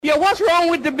Yeah, what's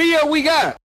wrong with the beer we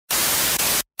got?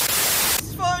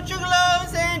 It's for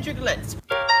juggalos and juggalettes.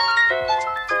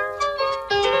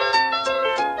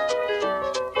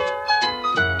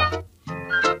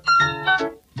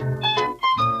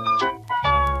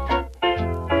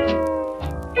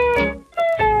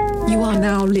 You are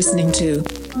now listening to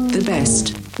the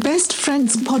Best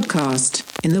Friends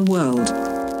podcast in the world.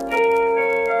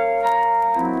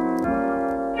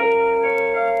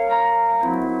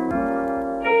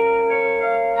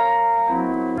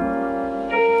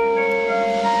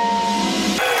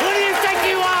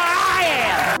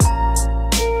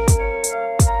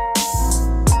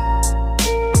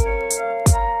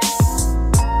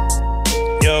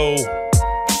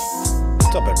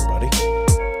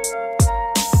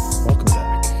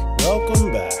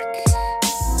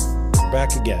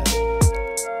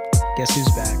 Guess who's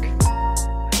back?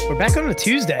 We're back on a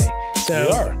Tuesday. So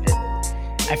we are.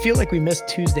 I feel like we missed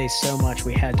Tuesday so much.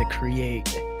 We had to create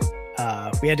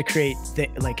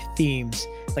themes.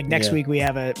 Like next week we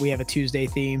have a Tuesday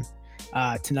theme.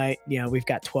 Tonight, we've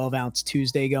got 12-ounce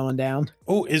Tuesday going down.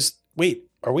 Oh,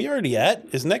 are we already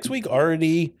is next week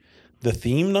already the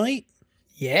theme night?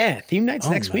 Yeah, theme night's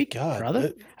next week, God.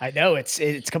 brother. I know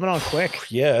it's coming on quick.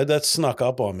 Yeah, that snuck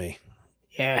up on me.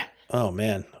 Yeah. Oh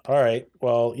man. All right.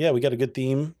 Well, yeah, we got a good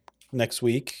theme next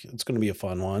week. It's going to be a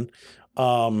fun one.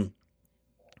 All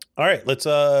right, let's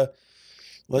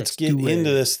get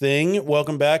into this thing.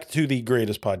 Welcome back to the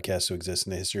greatest podcast to exist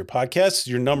in the history of podcasts.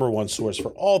 Your number one source for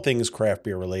all things craft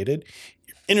beer related.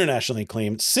 Your internationally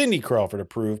acclaimed, Cindy Crawford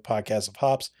approved podcast of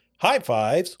hops, high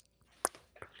fives,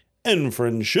 and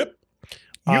friendship.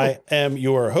 I am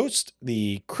your host,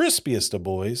 the crispiest of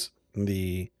boys,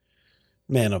 the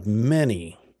man of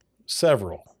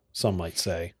several, some might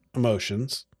say,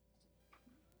 emotions.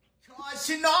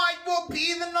 Tonight will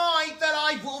be the night that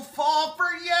I will fall for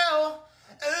you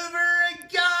over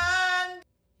again.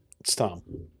 It's Tom.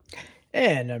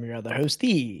 And I'm your other host,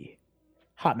 the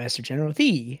Hot Master General,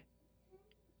 the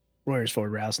Royers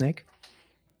Ford Rattlesnake.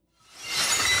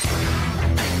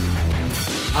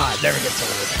 It never gets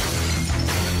old.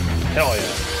 Hell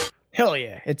yeah. Hell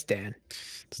yeah. It's Dan.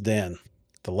 It's Dan.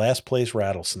 The last place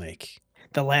rattlesnake.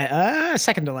 The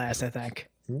second to last, I think.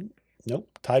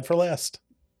 Nope. Tied for last.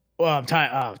 Well, I'm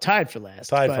tied for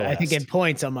last. I think in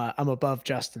points, I'm above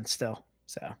Justin still.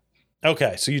 So.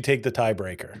 Okay, so you take the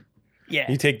tiebreaker.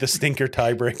 Yeah. You take the stinker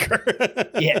tiebreaker.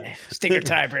 Yeah, stinker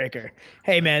tiebreaker.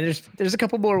 Hey man, there's a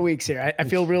couple more weeks here. I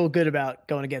feel real good about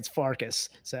going against Farkas.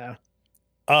 So.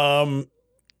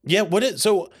 Yeah.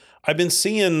 So I've been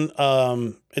seeing.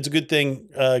 It's a good thing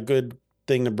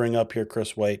to bring up here,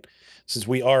 Chris White, since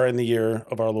we are in the year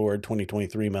of our Lord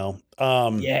 2023, Mel.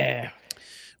 Yeah.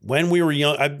 When we were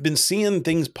young, I've been seeing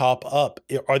things pop up.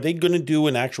 Are they going to do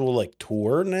an actual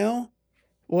tour now?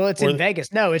 Well, it's in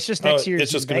Vegas. No, it's just next year.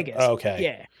 It's just Vegas. Okay.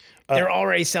 Yeah. They're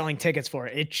already selling tickets for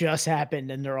it. It just happened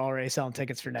and they're already selling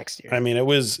tickets for next year. I mean, it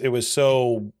was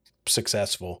so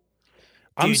successul.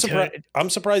 Dude, I'm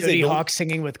surprised Tony Hawk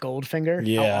singing with Goldfinger.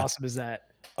 Yeah. How awesome is that?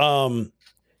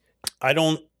 I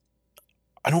don't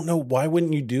know. Why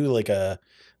wouldn't you do like a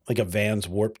Vans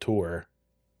Warped Tour?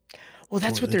 Well,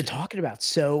 that's what they're talking about.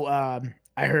 So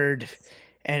I heard,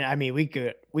 and I mean, we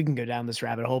can go down this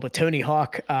rabbit hole, but Tony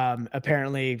Hawk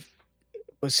apparently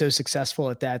was so successful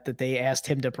at that they asked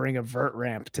him to bring a vert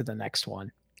ramp to the next one.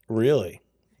 Really?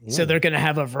 Yeah. So they're going to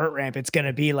have a vert ramp. It's going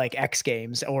to be like X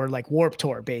Games or like Warped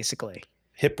Tour, basically.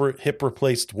 Hip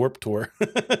replaced Warped Tour.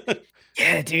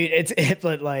 Yeah, dude, it's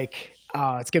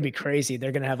going to be crazy.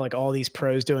 They're going to have like all these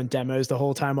pros doing demos the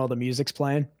whole time while the music's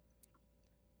playing.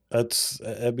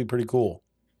 That'd be pretty cool.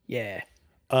 Yeah.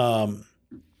 All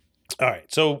right.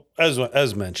 So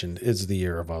as mentioned, it's the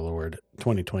year of our Lord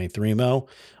 2023, Mel.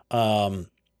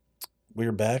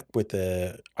 We're back with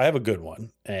I have a good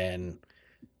one, and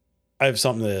I have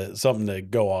something to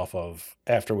go off of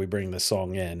after we bring this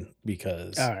song in,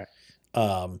 because all right.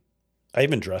 I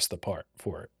even dressed the part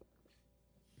for it.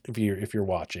 If you're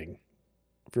watching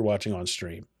on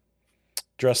stream,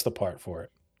 dress the part for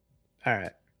it. All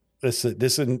right. This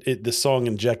song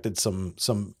injected some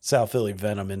South Philly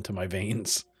venom into my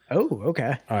veins. Oh,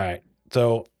 okay. All right.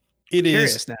 So it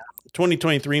is now.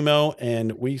 2023, Mo,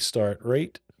 and we start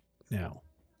right now.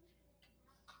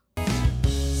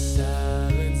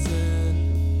 Silence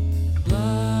in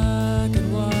black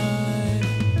and white,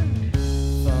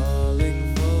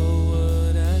 falling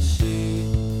forward as she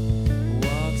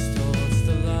walks towards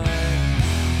the light.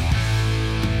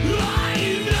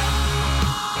 I know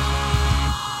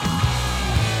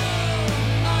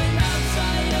I'm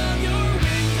outside of your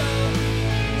window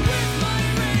with my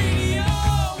radio.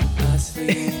 I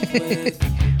sleep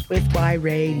with with my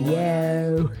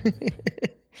radio.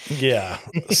 Yeah.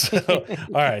 So, all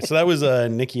right. So that was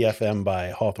Nikki FM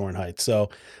by Hawthorne Heights. So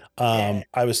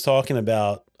I was talking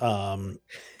about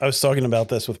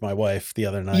this with my wife the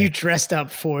other night. You dressed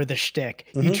up for the shtick.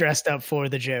 Mm-hmm. You dressed up for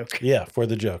the joke. Yeah, for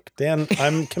the joke. Dan,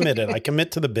 I'm committed. I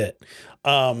commit to the bit.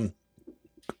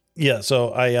 Yeah,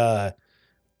 so I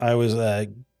was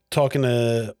talking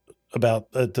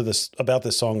about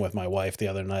this song with my wife the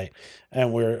other night,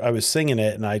 and I was singing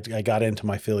it, and I got into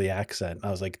my Philly accent.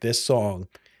 I was like, this song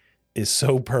is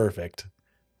so perfect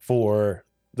for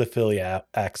the Philly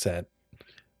accent.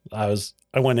 I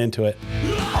went into it.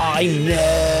 I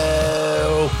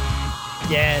know.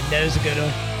 Yeah, that was a good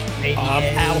one.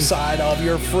 I'm outside of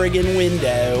your friggin'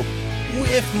 window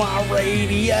with my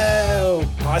radio.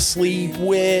 I sleep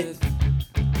with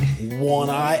one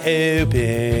eye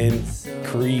open,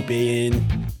 creeping.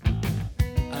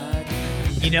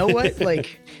 You know what?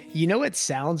 Like, you know what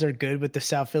sounds are good with the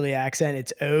South Philly accent?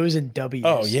 It's O's and W's.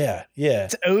 Oh yeah, yeah.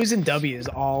 It's O's and W's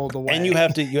all the way. And you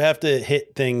have to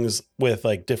hit things with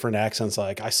like different accents.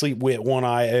 Like I sleep with one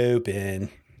eye open.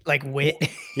 Like wit.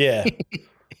 Yeah.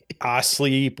 I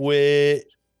sleep with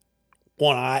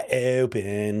one eye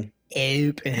open.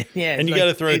 Open. Yeah. And you got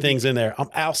to throw things in there. I'm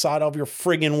outside of your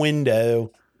friggin'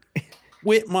 window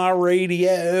with my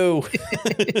radio.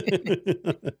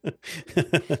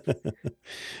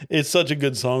 It's such a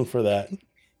good song for that.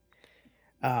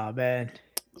 Oh man.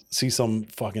 See some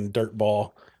fucking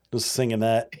dirtball just singing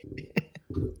that.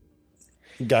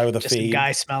 Guy with a Just a fade.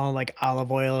 guy smelling like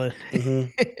olive oil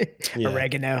and Yeah.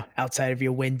 oregano outside of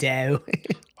your window.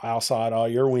 Outside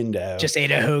of your window. Just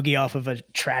ate a hoagie off of a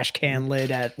trash can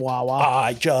lid at Wawa.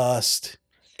 I just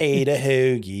ate a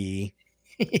hoagie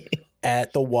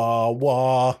at the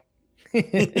Wawa.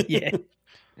 Yeah.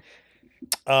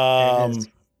 So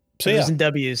yeah, O's and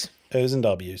W's. O's and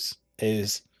W's.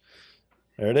 A's.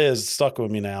 There it is. It's stuck with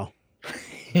me now.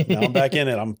 Now I'm back in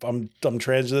it. I'm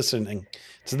transitioning.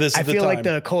 So this is I the feel time. like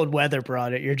the cold weather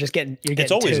brought it. You're getting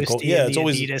always a toasty cold- yeah, in it's the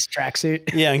always- Adidas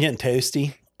tracksuit. Yeah, I'm getting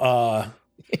toasty.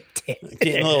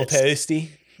 Getting a little toasty.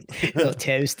 A little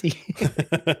toasty.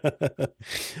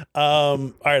 All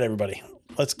right, everybody.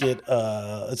 Let's get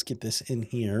this in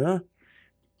here.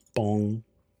 Boom.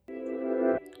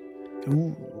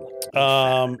 Ooh.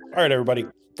 All right, everybody.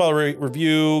 Follow, rate,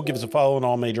 review. Give us a follow on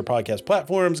all major podcast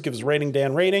platforms. Give us a rating,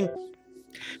 Dan rating.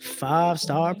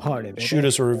 5-star party, baby. Shoot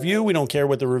us a review. We don't care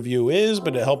what the review is,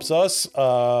 but it helps us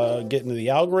get into the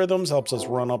algorithms, helps us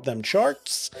run up them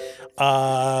charts.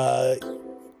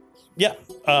 Yeah,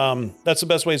 that's the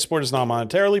best way to support us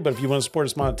non-monetarily. But if you want to support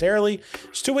us monetarily,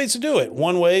 there's two ways to do it.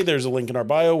 One way, there's a link in our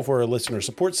bio for a listener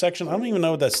support section. I don't even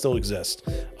know if that still exists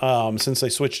since they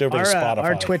switched over to Spotify.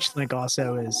 Our Twitch link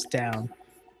also is down.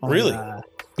 Really?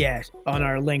 Yeah, on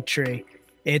our link tree.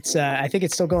 It's I think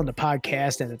it's still going to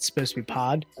podcast and it's supposed to be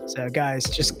pod. So guys,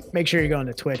 just make sure you're going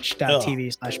to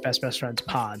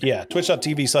twitch.tv/bestbestfriendspod. Yeah,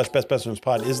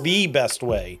 twitch.tv/bestbestfriendspod is the best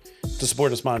way to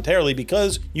support us monetarily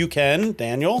because you can,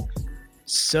 Daniel.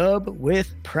 Sub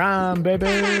with Prime, baby.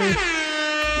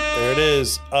 There it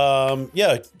is.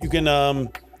 Yeah, you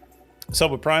can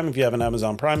sub with Prime if you have an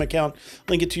Amazon Prime account.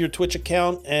 Link it to your Twitch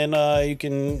account and you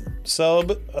can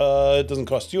sub. It doesn't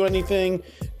cost you anything.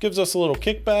 Gives us a little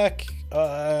kickback.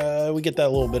 We get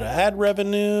that little bit of ad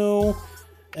revenue.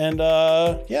 And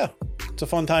yeah, it's a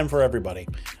fun time for everybody.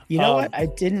 You know what? I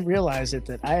didn't realize it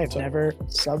that I have never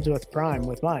subbed with Prime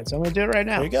with mine. So I'm going to do it right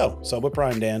now. There you go. Sub with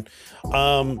Prime, Dan.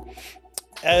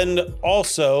 And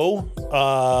also,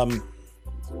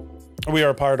 we are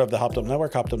a part of the Hopped Up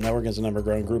Network. Hopped Up Network is an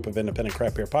ever-growing group of independent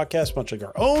craft beer podcasts, much like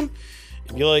our own.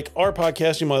 If you like our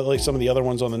podcast, you might like some of the other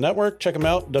ones on the network. Check them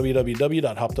out,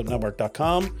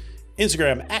 www.hoppedupnetwork.com.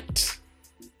 Instagram at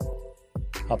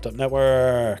Hopped Up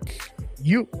Network.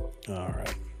 You. All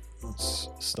right. Let's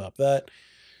stop that.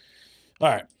 All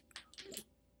right.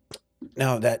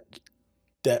 Now that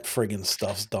friggin'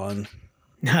 stuff's done.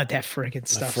 Not that friggin'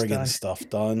 stuff. Stuff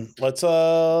done.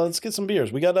 Let's get some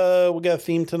beers. We got a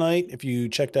theme tonight. If you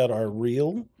checked out our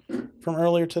reel from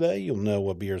earlier today, you'll know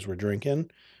what beers we're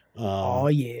drinking. Oh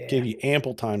yeah. Gave you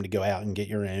ample time to go out and get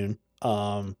your own.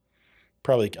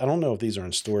 Probably I don't know if these are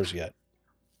in stores yet.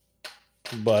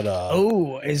 But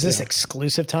is this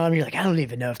exclusive, Tom? You're like, I don't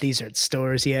even know if these are in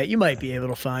stores yet. You might be able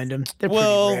to find them. They're pretty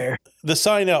rare. The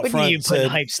sign out Look at front you putting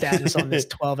said hype status on this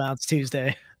 12-ounce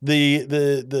Tuesday.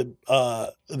 the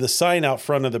sign out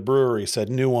front of the brewery said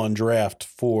new on draft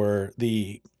for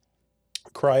the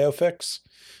CryoFix.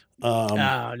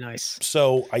 Oh, nice.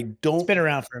 So I don't. It's been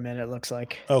around for a minute, it looks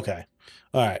like. Okay.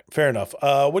 All right. Fair enough.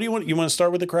 What do you want? You want to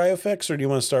start with the cryo fix, or do you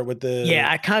want to start with the?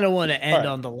 Yeah, I kind of want to end All right.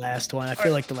 on the last one. I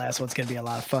feel like the last one's going to be a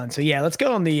lot of fun. So yeah, let's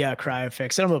go on the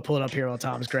CryoFix. And I'm going to pull it up here while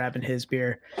Tom's grabbing his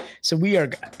beer. So we're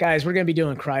going to be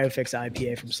doing CryoFix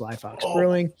IPA from Sly Fox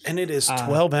Brewing. And it is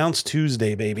 12-ounce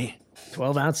Tuesday, baby.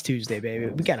 12-ounce Tuesday, baby.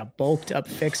 We got a bulked up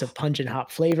fix of pungent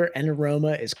hop flavor and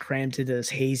aroma is crammed into this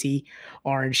hazy,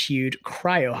 orange-hued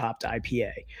cryo hopped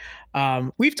IPA.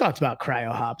 We've talked about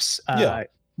cryo hops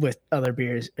with other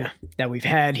beers that we've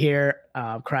had here.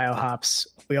 Cryo hops,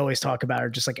 we always talk about, are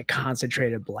just like a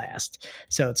concentrated blast.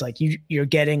 So it's like you're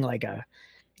getting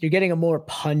a more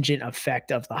pungent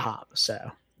effect of the hop.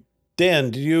 So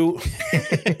Dan, did you?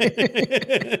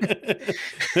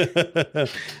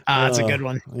 that's a good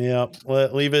one. Yeah,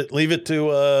 leave it to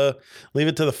the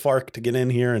FARC to get in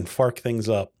here and FARC things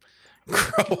up.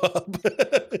 Grow up.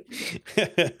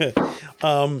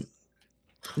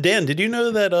 Dan, did you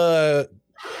know that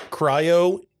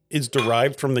cryo is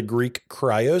derived from the Greek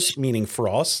cryos, meaning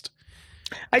frost?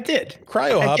 I did.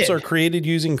 Cryo hops are created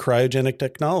using cryogenic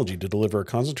technology to deliver a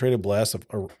concentrated blast of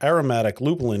aromatic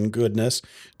lupulin goodness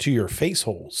to your face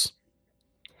holes.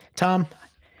 Tom,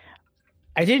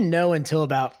 I didn't know until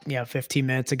about 15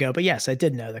 minutes ago, but yes, I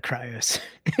did know the cryos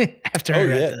after I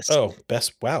read this. Oh,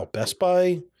 Best by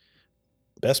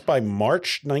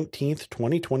March 19th,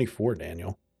 2024,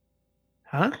 Daniel.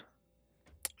 Huh?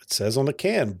 It says on the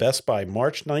can, Best by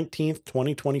March 19th,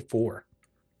 2024.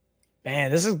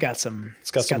 Man, this has got some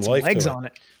some life legs to it. on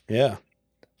it. Yeah.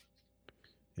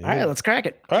 All right, let's crack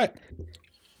it. All right.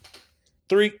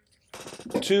 3,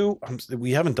 2. We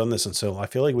haven't done this in so long. I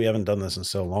feel like we haven't done this in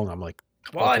so long. I'm like,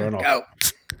 One, go.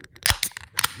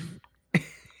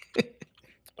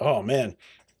 Oh man,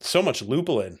 so much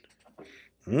lupulin.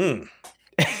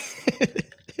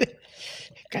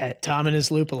 Got Tom and his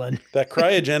lupulin. That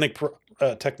cryogenic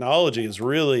technology is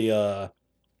really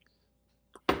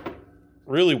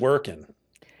working.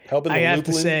 Helping the I have lupulin.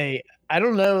 to say, I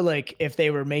don't know like if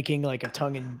they were making like a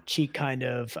tongue-in-cheek kind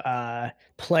of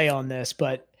play on this,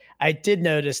 but I did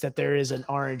notice that there is an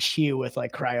orange hue with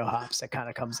like cryo hops that kind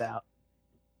of comes out.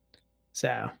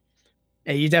 So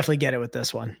yeah, you definitely get it with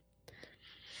this one.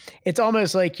 It's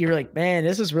almost like you're like, man,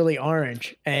 this is really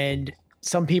orange. And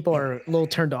some people are a little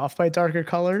turned off by darker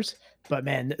colors, but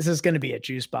man, this is going to be a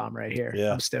juice bomb right here.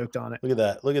 Yeah. I'm stoked on it. Look at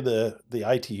that. Look at the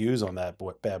ITUs on that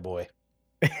bad boy.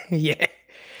 Yeah,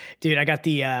 dude, I got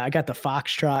the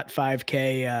Foxtrot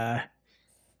 5K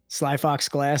Sly Fox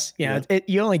glass. Yeah,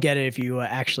 you only get it if you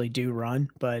actually do run,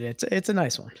 but it's a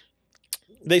nice one.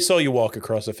 They saw you walk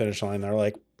across the finish line. They're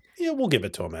like, yeah, we'll give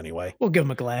it to him anyway. We'll give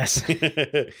him a glass.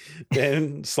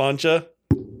 Dan, Slancha,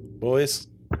 boys.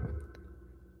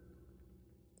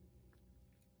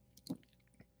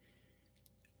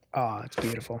 Oh, it's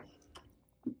beautiful.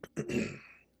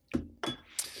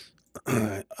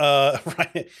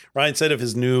 Ryan said if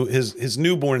his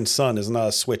newborn son is not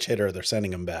a switch hitter, they're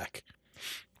sending him back.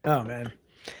 Oh man,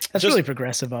 that's really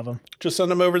progressive of him. Just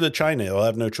send him over to China. They'll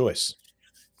have no choice.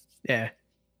 Yeah,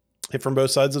 hit from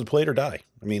both sides of the plate or die.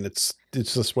 I mean, it's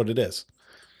just what it is.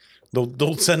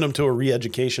 They'll send them to a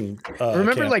re-education.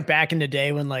 Remember, camp. like back in the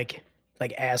day when like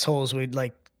assholes would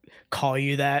like call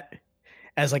you that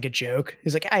as like a joke.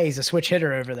 He's like, "Hey, he's a switch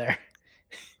hitter over there."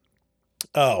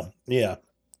 Oh yeah,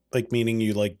 like meaning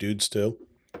you like dudes too.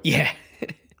 Yeah,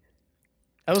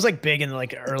 that was like big in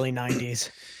like the early '90s.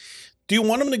 Do you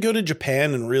want him to go to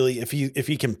Japan and really, if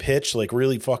he can pitch, like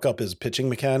really fuck up his pitching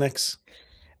mechanics?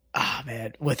 Ah,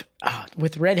 man, with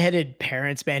redheaded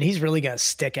parents, man, he's really gonna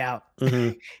stick out.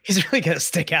 Mm-hmm. He's really gonna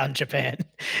stick out in Japan.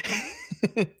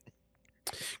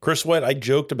 Chris White, I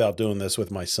joked about doing this with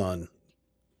my son.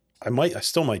 I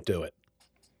still might do it.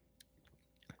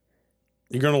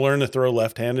 You're gonna learn to throw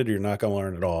left-handed, or you're not gonna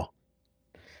learn at all.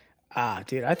 Ah,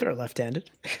 dude, I throw left-handed.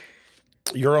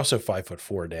 You're also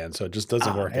 5'4", Dan, so it just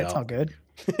doesn't work out. It's all good.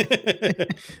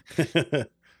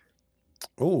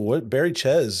 Oh, what Barry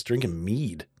Ches drinking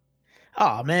mead?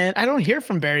 Oh man, I don't hear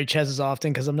from Barry Ches as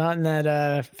often because I'm not in that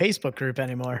Facebook group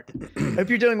anymore. Hope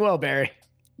you're doing well, Barry.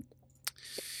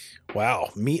 Wow,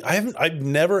 mead. I've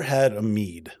never had a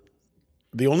mead.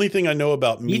 The only thing I know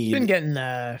about mead. He's been getting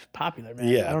popular, man.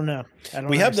 Yeah. I don't know. I don't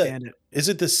we have understand that. it. Is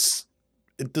it this?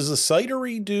 Does the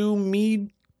cidery do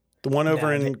mead? The one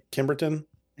over in Kimberton?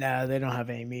 No, they don't have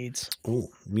any meads. Oh,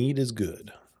 mead is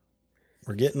good.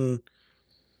 We're getting.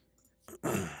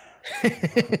 Barry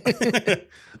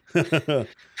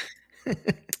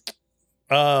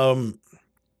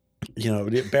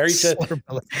Ches.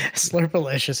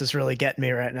 Slurpalicious is really getting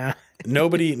me right now.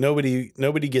 Nobody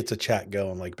gets a chat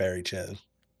going like Barry Ches.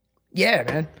 Yeah,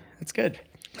 man. That's good.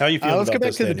 How you feeling Let's about go back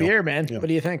this, to the Daniel? beer, man. Yeah. What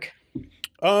do you think?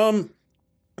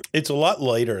 It's a lot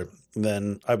lighter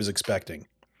than I was expecting.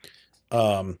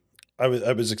 I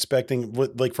was expecting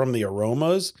like from the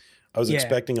aromas, I was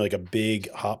expecting like a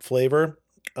big hop flavor.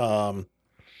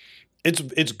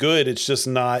 It's good. It's just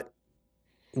not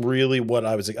really what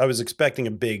I was expecting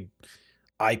a big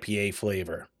IPA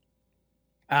flavor.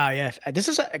 Yeah. This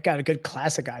is got a good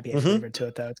classic IPA flavor to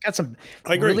it, though. It's got some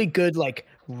I agree. really good like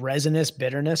resinous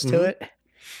bitterness to it.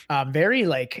 Very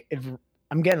like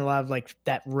I'm getting a lot of like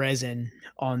that resin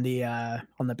on the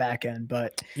back end,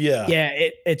 but Yeah.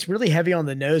 it's really heavy on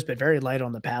the nose, but very light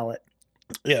on the palate.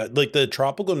 Yeah, like the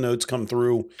tropical notes come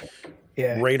through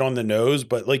right on the nose,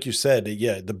 but like you said,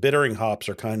 yeah, the bittering hops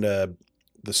are kind of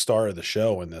the star of the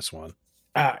show in this one.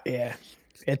 Yeah.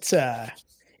 It's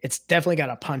definitely got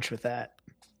a punch with that.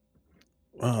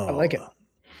 Oh, I like it.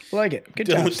 Good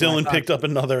job. Dylan picked up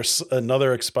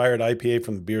another expired IPA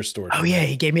from the beer store. Oh yeah,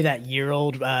 he gave me that year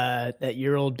old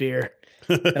beer.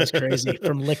 That's crazy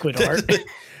from Liquid Art.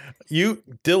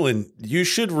 Dylan, you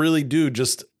should really do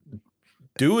like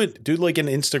an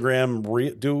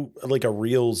Instagram do like a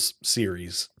Reels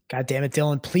series. God damn it,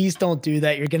 Dylan! Please don't do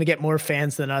that. You're gonna get more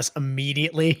fans than us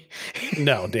immediately.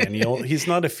 No, Daniel, he's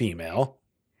not a female.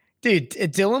 Dude,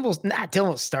 Dylan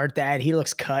will start that. He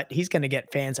looks cut. He's gonna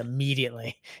get fans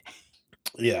immediately.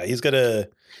 Yeah, he's gotta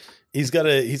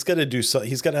do so.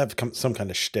 He's gotta have some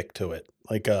kind of shtick to it.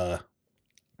 Like I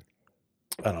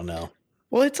don't know.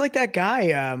 Well, it's like that guy,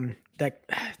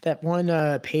 that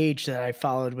one page that I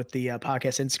followed with the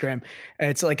podcast Instagram.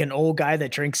 It's like an old guy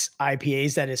that drinks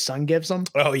IPAs that his son gives him.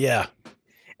 Oh yeah.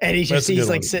 And he's That's a good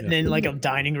like one, sitting yeah. in like a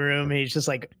dining room. And he's just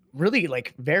like really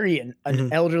like very an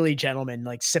elderly gentleman,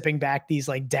 like sipping back these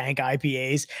like dank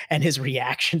IPAs and his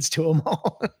reactions to them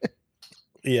all.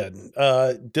 Yeah.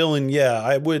 Dylan, yeah,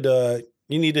 I would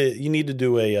you need to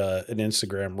do an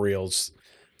Instagram Reels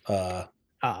Oh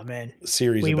man,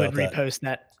 series we about would repost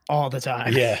that all the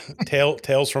time. Yeah.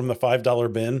 Tales from the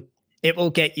 $5 bin. It will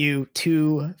get you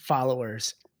 2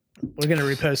 followers. We're gonna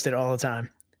repost it all the time.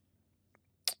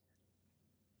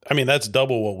 I mean, that's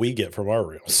double what we get from our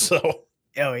Reels. So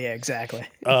Oh yeah, exactly.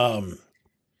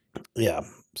 yeah.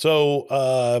 So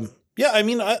yeah, I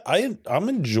mean I'm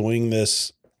enjoying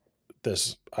this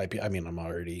IP. I mean,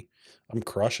 I'm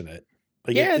crushing it.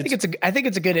 Like, Yeah, I think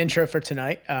it's a good intro for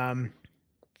tonight.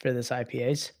 For this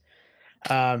IPAs.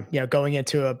 Going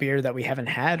into a beer that we haven't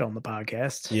had on the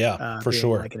podcast. Yeah, for being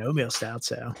sure. Like an oatmeal stout.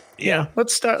 So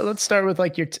let's start with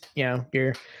like your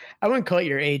I wouldn't call it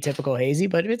your atypical hazy,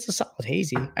 but it's a solid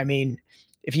hazy. I mean,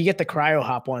 if you get the cryo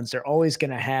hop ones, they're always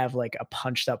gonna have like a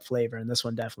punched up flavor, and this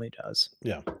one definitely does.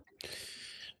 Yeah.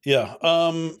 Yeah.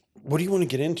 What do you want to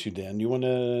get into, Dan? Do you want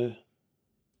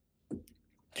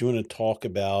to talk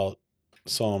about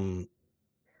some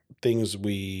things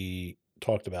we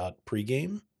talked about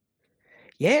pregame?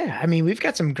 Yeah, I mean, we've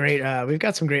got some great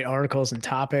articles and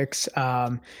topics.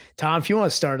 Tom, if you want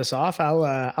to start us off,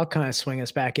 I'll kind of swing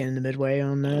us back into midway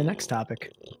on the next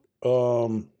topic.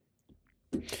 Oh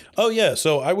yeah,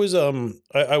 so I was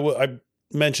I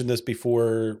mentioned this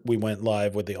before we went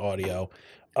live with the audio.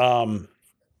 I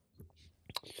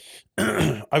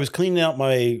was cleaning out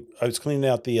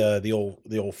the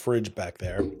old fridge back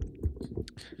there.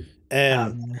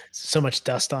 And so much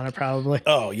dust on it, probably.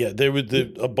 Oh yeah, there was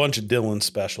a bunch of Dylan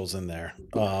specials in there.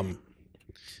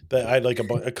 That I had like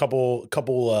a couple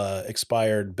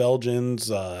expired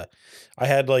Belgians. I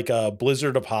had like a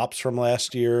blizzard of hops from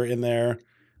last year in there.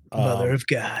 Mother of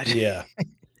God. Yeah.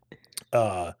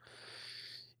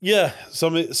 Yeah,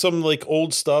 some like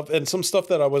old stuff and some stuff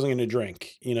that I wasn't going to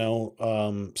drink. You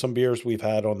know, some beers we've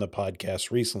had on the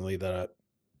podcast recently that I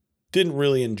didn't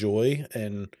really enjoy,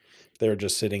 and they were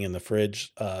just sitting in the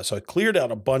fridge. So I cleared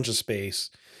out a bunch of space,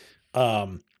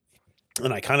 and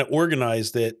I kind of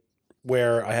organized it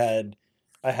where I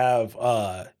have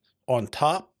on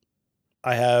top,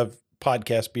 I have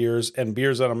podcast beers and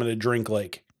beers that I'm going to drink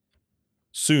like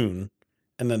soon,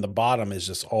 and then the bottom is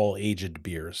just all aged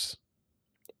beers.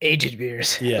 Aged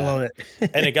beers. Yeah. I love it.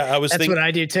 And That's what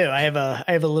I do too. I have a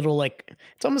little like,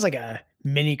 it's almost like a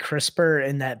mini crisper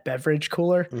in that beverage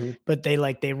cooler, but they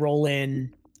roll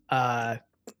in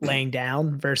laying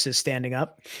down versus standing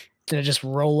up, and I just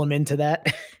roll them into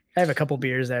that. I have a couple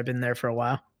beers that have been there for a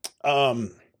while.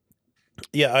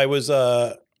 Yeah, I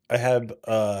had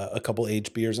a couple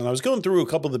aged beers, and I was going through a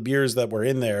couple of the beers that were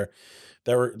in there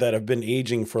that have been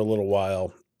aging for a little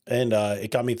while, and it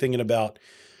got me thinking about.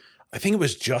 I think it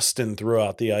was Justin threw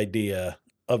out the idea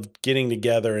of getting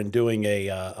together and doing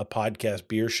a podcast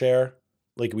beer share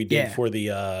like we did for the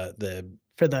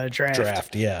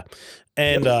draft. Yeah.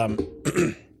 And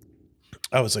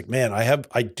I was like, man,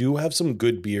 I do have some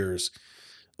good beers.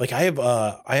 Like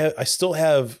I still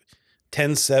have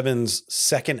 10-7's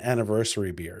second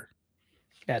anniversary beer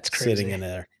That's crazy. sitting in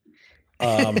there.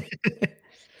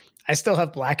 I still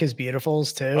have Black is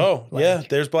Beautifuls too. Oh yeah,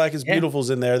 there's Black is yeah.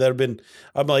 Beautifuls in there that have been.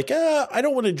 I'm like, I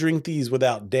don't want to drink these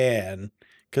without Dan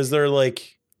because they're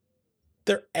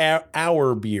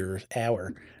our beers,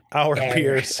 our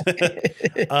beers.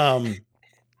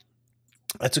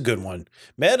 That's a good one.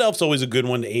 Mad Elf's always a good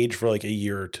one to age for like a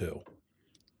year or two.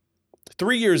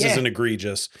 3 years isn't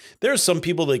egregious. There's some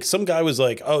people like some guy was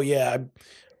like, oh yeah,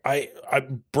 I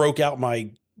broke out my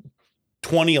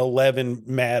 2011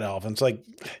 Mad Elf. And it's like,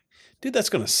 dude, that's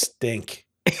going to stink.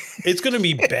 It's going to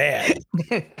be bad.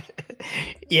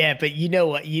 Yeah, but you know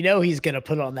what? You know he's going to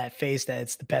put on that face that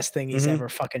it's the best thing he's ever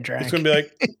fucking drank. It's going to be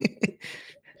like,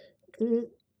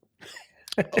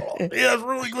 oh, yeah, it's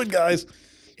really good, guys.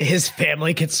 His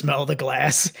family can smell the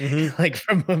glass like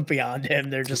from beyond him.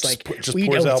 They're just like, we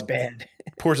know it's bad.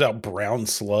 Pours out brown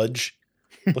sludge.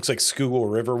 Looks like Schuylkill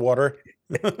River water.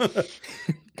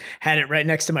 Had it right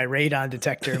next to my radon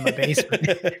detector in my basement.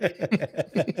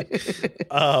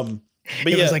 But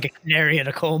it was like a canary in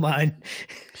a coal mine.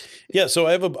 Yeah, so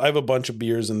I have a bunch of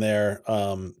beers in there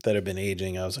that have been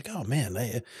aging. I was like, oh man,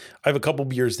 I have a couple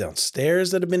beers downstairs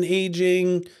that have been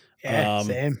aging. Yeah,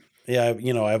 same. Yeah, I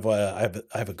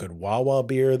have a good Wawa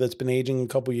beer that's been aging a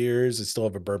couple years. I still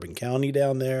have a Bourbon County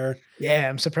down there. Yeah,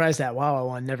 I'm surprised that Wawa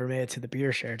one never made it to the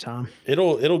beer share, Tom.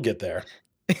 It'll get there.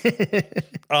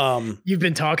 You've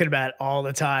been talking about it all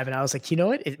the time, and I was like, you know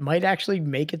what? It might actually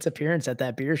make its appearance at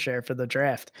that beer share for the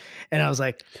draft. And I was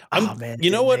like, oh man,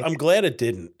 you know what? I'm glad it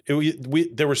didn't.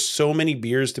 There were so many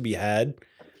beers to be had.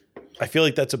 I feel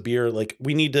like that's a beer like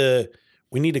we need to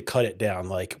cut it down.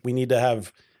 Like we need to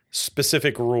have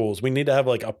specific rules. We need to have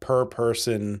like a per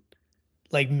person,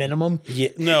 like minimum.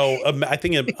 Yeah, no, I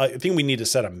think we need to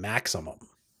set a maximum.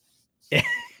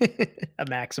 A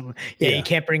maximum. Yeah, you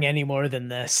can't bring any more than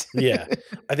this. Yeah.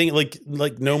 I think like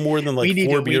no more than like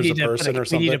 4 beers a person or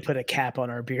something. We need to put a cap on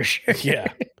our beer share.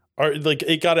 Yeah. Or like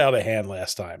it got out of hand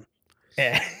last time.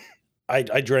 Yeah.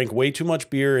 I drank way too much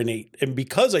beer and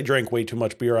because I drank way too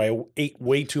much beer, I ate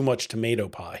way too much tomato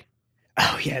pie.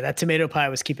 Oh yeah, that tomato pie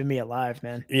was keeping me alive,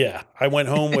 man. Yeah. I went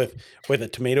home with a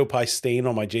tomato pie stain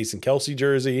on my Jason Kelsey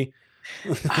jersey.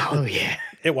 Oh yeah.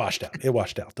 It washed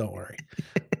out. Don't worry.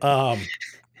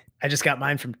 I just got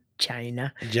mine from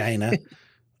China. Do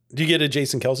you get a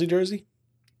Jason Kelsey jersey?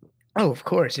 Oh, of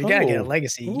course. You gotta get a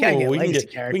legacy. You gotta get a legacy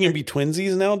character. We can be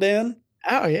twinsies now, Dan.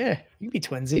 Oh yeah, you can be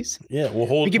twinsies. Yeah, we're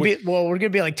gonna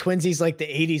be like twinsies, like the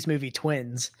 '80s movie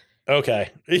Twins.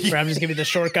 Okay, where I'm just gonna be the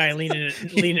short guy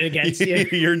leaning against you.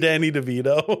 You're Danny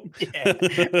DeVito. Yeah,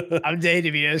 I'm Danny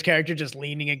DeVito's character, just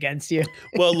leaning against you.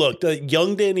 Well, look, the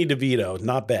young Danny DeVito,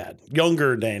 not bad.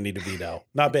 Younger Danny DeVito,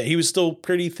 not bad. He was still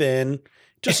pretty thin.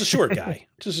 Just a short guy.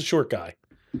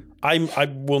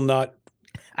 I will not.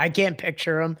 I can't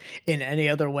picture him in any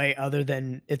other way other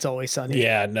than It's Always Sunny.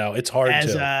 Yeah, no, it's hard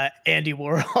as Andy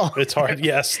Warhol. It's hard.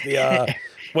 Yes, the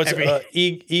what's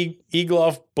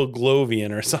Egloff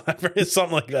Boglovian or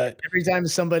something like that. Every time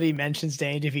somebody mentions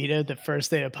Danny DeVito, the first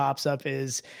thing that pops up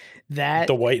is that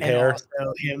the white and hair,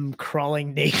 also him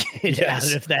crawling naked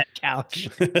out of that couch.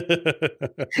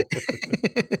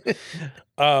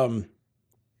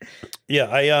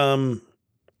 Yeah,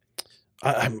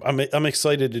 I'm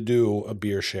excited to do a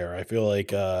beer share. I feel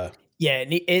like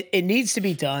it needs to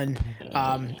be done.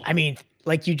 I mean,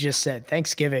 like you just said,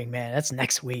 Thanksgiving, man, that's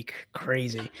next week.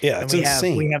 Crazy. Yeah, it's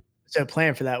insane. We have a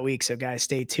plan for that week, so guys,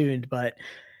 stay tuned. But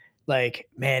like,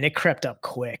 man, it crept up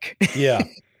quick. Yeah.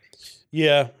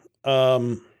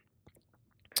 I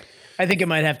think it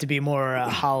might have to be more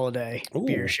holiday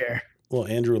beer share. Well,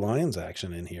 Andrew Lyons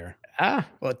action in here.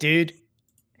 Well, dude,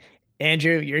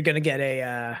 Andrew, you're gonna get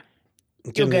a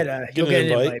you'll get an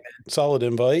invite, man. Solid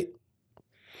invite.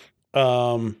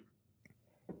 Yeah,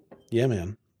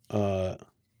 man. I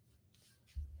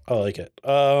like it.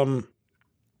 But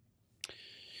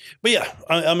yeah,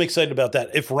 I'm excited about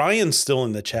that. If Ryan's still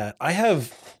in the chat, I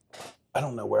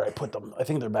don't know where I put them. I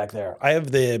think they're back there. I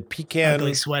have the pecan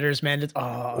ugly sweaters, man.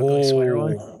 Ugly sweater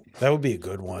one. That would be a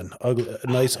good one.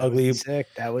 Nice, ugly. Sick.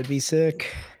 That would be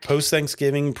sick. Post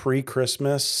Thanksgiving,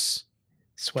 pre-Christmas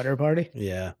sweater party.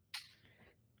 Yeah.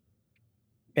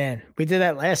 Man, we did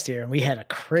that last year, and we had a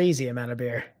crazy amount of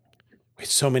beer. We had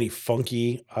so many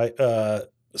funky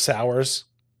sours.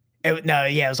 It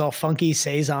was all funky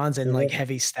saisons and like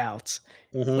heavy stouts.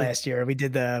 Last year, we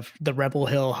did the Rebel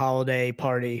Hill holiday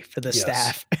party for the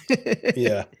staff.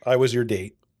 Yeah, I was your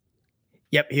date.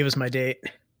 Yep, he was my date.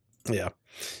 Yeah.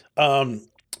 I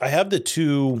have the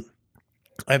two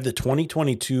I have the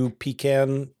 2022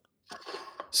 pecan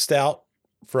stout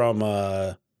from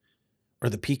or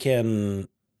the pecan,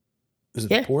 is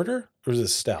it porter or is it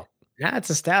stout? Yeah, it's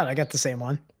a stout. I got the same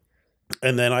one.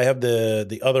 And then I have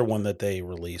the other one that they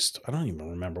released. I don't even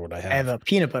remember what I have. I have a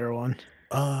peanut butter one.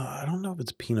 I don't know if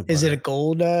it's peanut butter. Is it a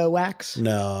gold wax?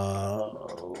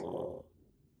 No,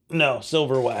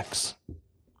 silver wax.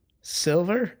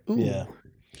 Silver? Ooh. Yeah,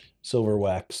 silver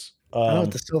wax. I don't know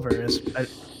what the silver is.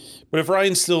 But if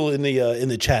Ryan's still in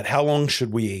the chat, how long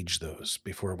should we age those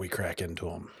before we crack into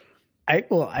them?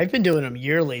 I've been doing them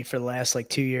yearly for the last like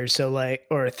 2 years,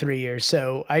 or 3 years.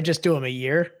 So I just do them a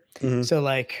year. Mhm. So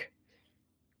like,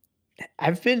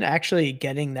 I've been actually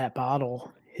getting that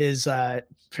bottle,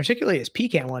 particularly his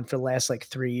pecan one, for the last like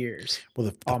 3 years,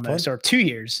 Well, almost, or 2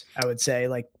 years, I would say,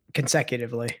 like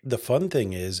consecutively. The fun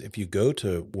thing is, if you go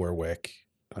to Warwick,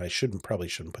 I probably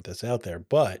shouldn't put this out there,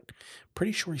 but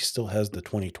pretty sure he still has the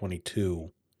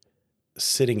 2022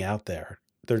 sitting out there.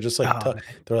 They're just like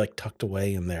they're like tucked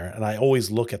away in there, and I always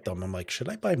look at them. I'm like, should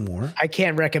I buy more? I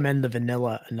can't recommend the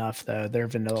vanilla enough, though. Their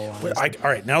vanilla one. All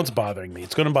right, now it's bothering me.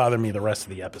 It's going to bother me the rest of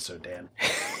the episode, Dan.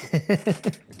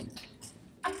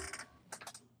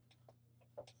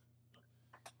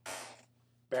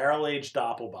 Barrel-aged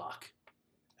Doppelbock.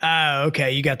 Oh,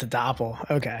 okay. You got the Doppel.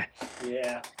 Okay.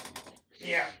 Yeah.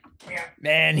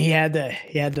 Man, he had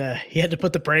to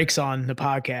put the brakes on the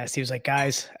podcast. He was like,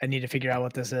 guys, I need to figure out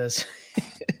what this is.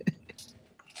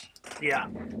 Yeah,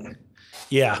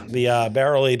 the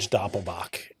barrel-aged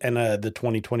Doppelbock and the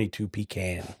 2022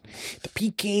 pecan. The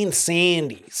pecan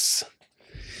sandies.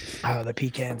 Oh, the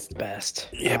pecan's the best.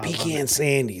 Yeah, pecan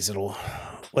sandies. It'll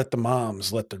let the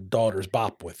moms let their daughters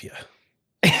bop with you.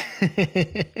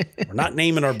 We're not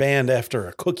naming our band after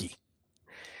a cookie.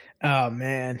 Oh,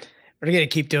 man. We're going to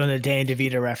keep doing the Danny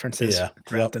DeVito references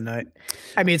throughout the night.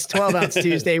 I mean, it's 12 ounce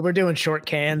Tuesday. We're doing short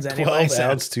cans anyway. 12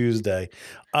 ounce Tuesday.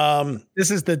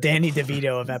 This is the Danny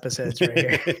DeVito of episodes right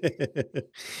here.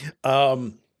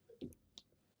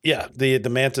 Yeah, the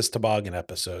Mantis Toboggan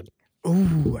episode.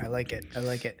 Ooh, I like it.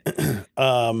 The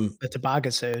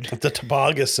Toboggisode. The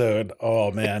Toboggisode. Oh,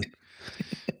 man.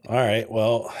 All right,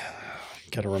 well...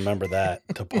 Got to remember that.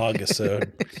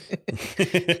 Toboggisode.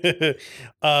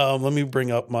 Let me bring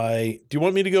up do you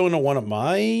want me to go into one of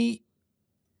my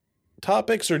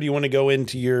topics, or do you want to go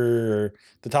into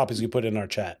the topics you put in our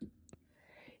chat?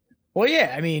 Well,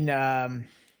 yeah, I mean, I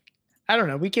don't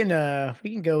know. We can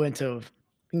go into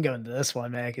this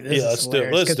one, man. Let's do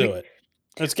it. Let's do it.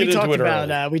 Let's get into it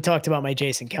early. We talked about my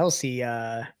Jason Kelsey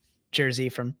jersey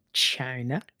from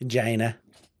China.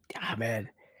 Ah, man.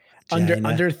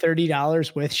 Under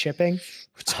 $30 with shipping.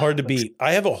 It's hard to beat.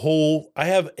 I have a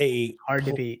hard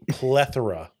to beat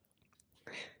plethora.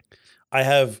 I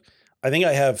think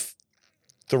I have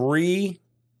 3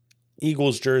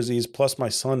 Eagles jerseys, plus my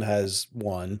son has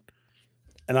one,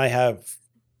 and I have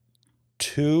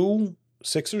 2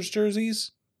 Sixers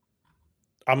jerseys.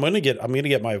 I'm gonna get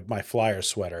my Flyer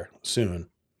sweater soon.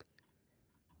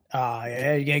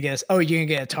 Yeah, you're gonna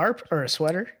get a tarp or a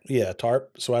sweater? Yeah,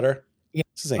 tarp sweater. Yeah,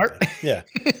 it's the same thing. Yeah,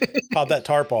 pop that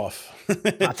tarp off.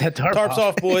 Pop that tarp Tarp's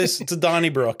off, boys. It's a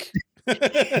Donnybrook.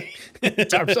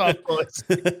 Tarp's off, boys.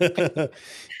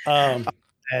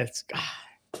 That's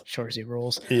Shorzy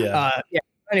rules. Yeah.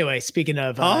 Anyway, speaking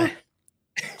of, what?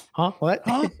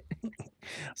 Huh?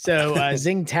 So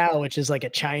Tsingtao, which is like a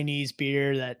Chinese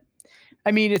beer that,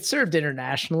 I mean, it's served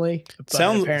internationally. But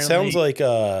sounds like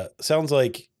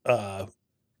an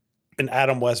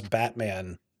Adam West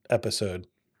Batman episode.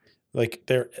 Like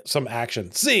there some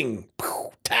action. Zing,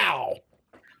 poof, Tao.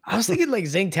 I was thinking like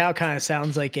Tsingtao kind of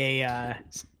sounds like a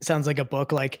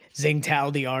book, like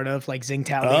Tsingtao, the Art of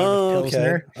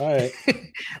Pilsner. Okay. All right.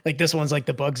 Like this one's like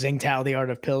the book Tsingtao, the Art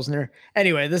of Pilsner.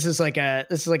 Anyway, this is like a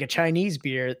Chinese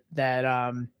beer that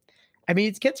I mean,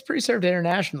 it gets pre-served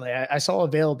internationally. I saw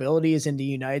availability is in the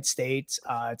United States.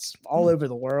 It's all over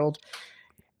the world.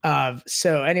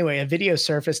 So anyway, a video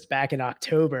surfaced back in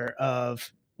October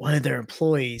of one of their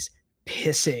employees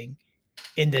pissing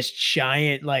in this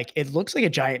giant, like it looks like a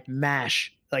giant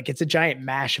mash, like it's a giant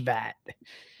mash vat,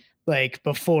 like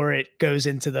before it goes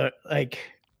into the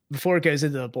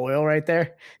boil right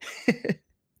there.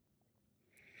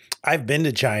 I've been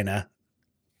to China.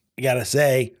 I gotta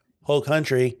say, whole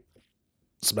country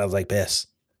smells like piss.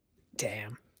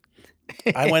 Damn.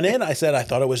 I went in, I said I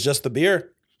thought it was just the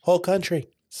beer. Whole country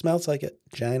smells like it.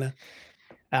 China.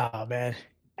 Oh man.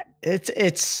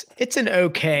 It's an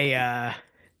okay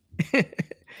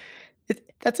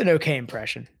that's an okay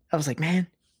impression. I was like, man,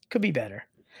 could be better.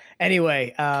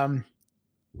 Anyway,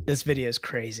 this video is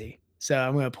crazy. So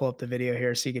I'm gonna pull up the video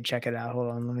here so you can check it out. Hold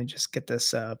on, let me just get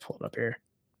this pulled up here.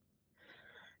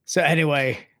 So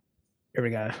anyway, here we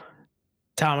go.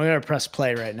 Tom, I'm gonna press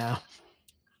play right now.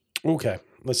 Okay,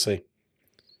 let's see.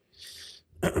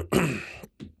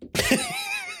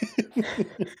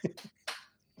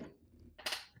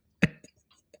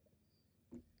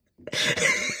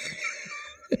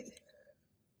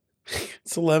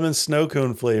 It's a lemon snow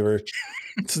cone flavor.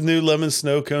 It's a new lemon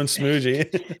snow cone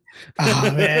smoothie.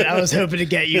 Oh man, I was hoping to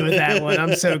get you with that one.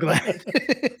 I'm so glad.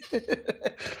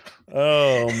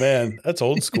 Oh man, that's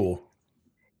old school.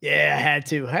 Yeah, I had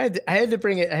to. I had to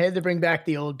bring it. I had to bring back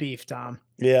the old beef, Tom.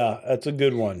 Yeah, that's a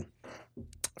good one.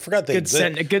 I forgot they A good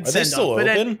send are they off. still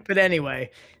open? But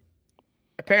anyway,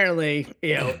 apparently,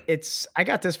 it's. I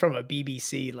got this from a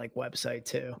BBC like website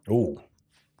too. Oh,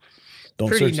 don't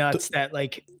Pretty search. nuts that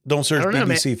like Don't search I don't know,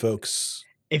 man. BBC, folks.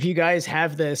 if you guys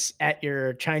have this at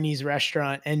your Chinese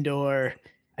restaurant and/or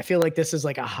I feel like this is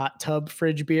like a hot tub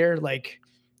fridge beer. Like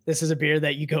this is a beer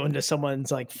that you go into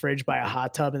someone's like fridge by a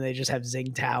hot tub and they just have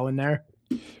Tsingtao in there.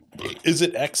 Is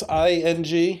it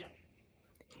XING?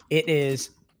 It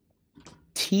is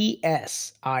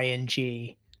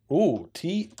TSING Ooh,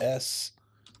 TSING.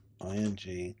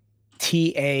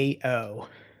 TAO.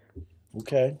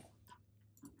 Okay.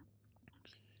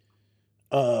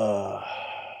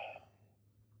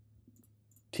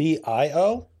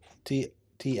 TIO?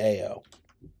 TAO.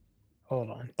 Hold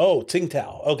on. Oh,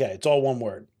 Tsingtao. Okay, it's all one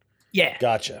word. Yeah.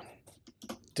 Gotcha.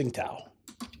 Tsingtao.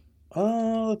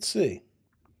 Let's see.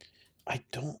 I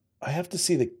have to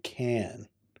see the can.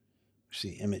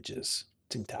 See images.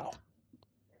 Tsingtao.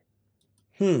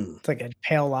 It's like a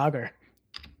pale lager.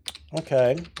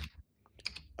 Okay.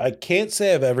 I can't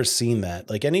say I've ever seen that.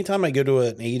 Like anytime I go to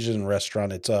an Asian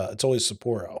restaurant, it's always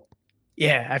Sapporo.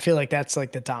 Yeah, I feel like that's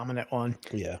like the dominant one.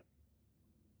 Yeah.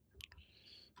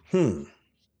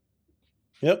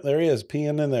 Yep, there he is,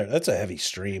 peeing in there. That's a heavy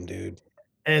stream, dude.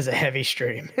 It is a heavy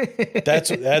stream. That's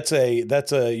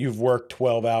a you've worked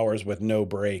 12 hours with no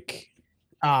break.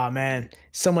 Oh man,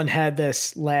 someone had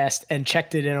this last and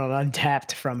checked it in on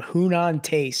Untapped from Hunan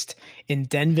Taste in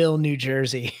Denville, New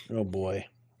Jersey. Oh boy.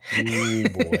 Oh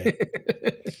boy.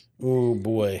 Oh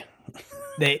boy.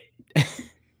 They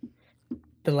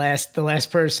the last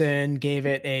person gave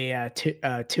it a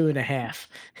 2.5.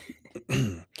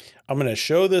 I'm going to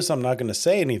show this. I'm not going to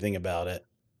say anything about it.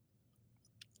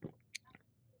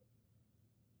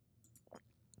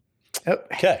 Oh,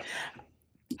 Okay.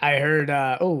 I heard.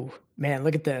 Oh man,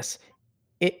 look at this.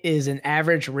 It is an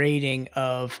average rating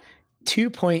of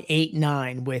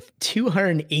 2.89 with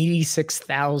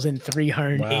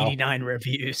 286,389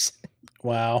 reviews.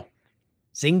 Wow.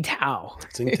 Tsingtao.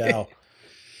 Tsingtao.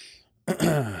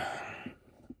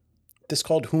 This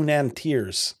called Hunan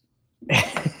Tears.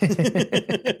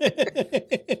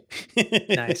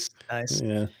 Nice.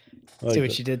 Yeah. See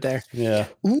what you did there. Yeah.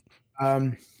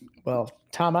 Well,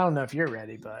 Tom, I don't know if you're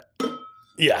ready, but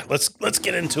Yeah. Let's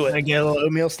get into can I it. get a little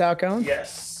oatmeal stout going?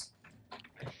 Yes.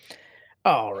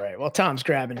 All right. Well, Tom's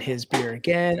grabbing his beer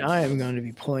again. I am going to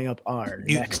be pulling up our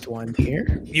next one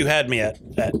here. You had me at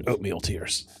oatmeal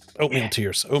tears.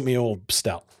 Oatmeal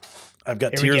stout. I've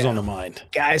got Here we tears go. on the mind.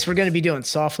 Guys, we're going to be doing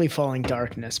Softly Falling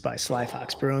Darkness by Sly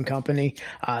Fox Brewing Company.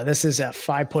 This is a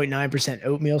 5.9%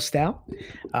 oatmeal stout.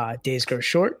 Days grow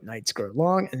short, nights grow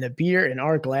long, and the beer in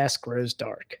our glass grows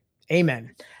dark.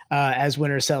 Amen. As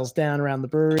winter settles down around the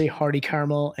brewery, hearty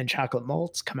caramel and chocolate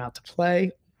malts come out to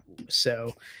play.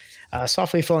 So,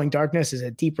 Softly Falling Darkness is a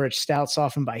deep, rich stout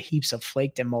softened by heaps of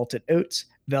flaked and malted oats.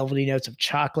 Velvety notes of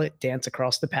chocolate dance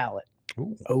across the palate.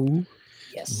 Ooh. Oh,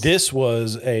 yes. This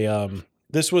was a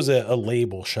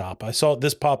label shop. I saw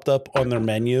this popped up on their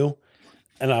menu,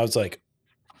 and I was like,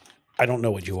 I don't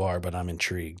know what you are, but I'm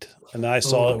intrigued. And then I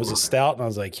saw it was a stout, and I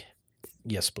was like,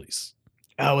 yes, please.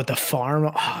 Oh, with the farm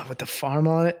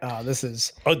on it. Oh, this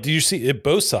is. Oh, do you see it?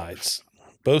 Both sides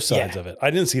of it. I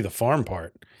didn't see the farm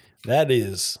part.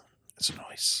 It's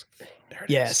nice. There it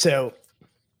Yeah, is. so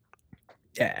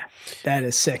yeah, that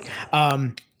is sick.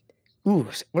 Ooh,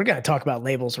 we're gonna talk about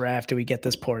labels right after we get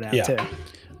this poured out Yeah. too.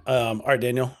 All right,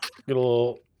 Daniel, get a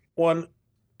little 1,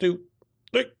 2,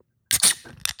 3.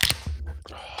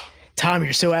 Tom,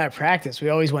 you're so out of practice. We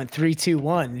always went 3, 2,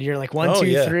 1. You're like 1, Oh, 2,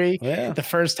 yeah. 3. Yeah. The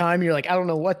first time you're like, I don't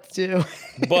know what to do.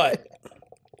 But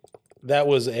that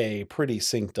was a pretty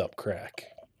synced up crack.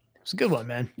 It's a good one,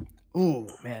 man. Ooh,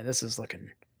 man, this is looking.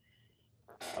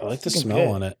 I like the Looking smell good.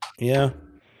 on it. Yeah.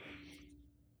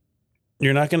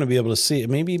 You're not going to be able to see it.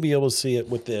 Maybe be able to see it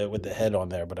with the head on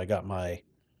there, but I got my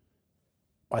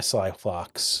Sly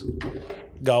Fox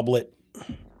goblet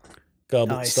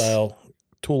Nice. style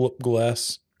tulip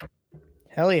glass.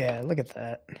 Hell yeah, look at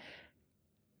that.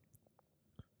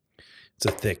 It's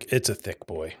a thick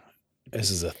boy.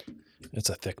 This is It's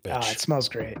a thick It bitch. smells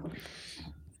great.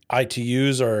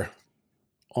 ITUs are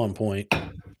on point.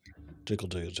 Jiggle,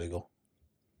 jiggle, jiggle.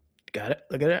 Got it.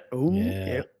 Look at it. Ooh. Yeah.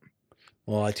 Yep.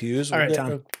 Well, ITUs. All right,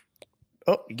 Tom.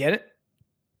 Oh, you get it?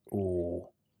 Ooh,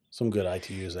 some good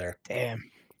ITUs there. Damn.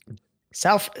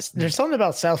 There's something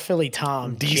about South Philly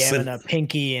Tom Decent. jamming a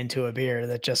pinky into a beer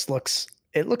that just looks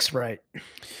right.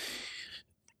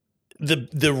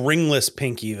 The ringless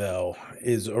pinky though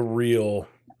is a real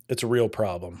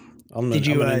problem. I'm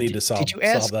gonna need to solve. Did you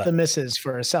ask solve that. the missus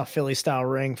for a South Philly style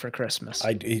ring for Christmas?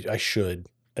 I should.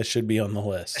 It should be on the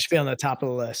list. That should be on the top of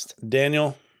the list.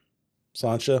 Daniel,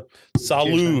 Sancha,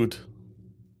 salud.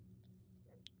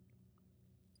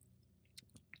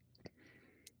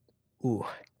 Ooh,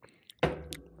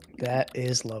 that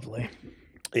is lovely.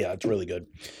 Yeah, it's really good.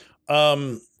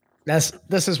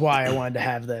 This is why I wanted to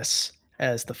have this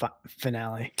as the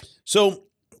finale. So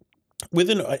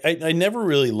I never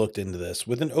really looked into this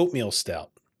with an oatmeal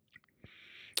stout.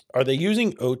 Are they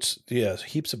using oats? Yeah,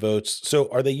 heaps of oats. So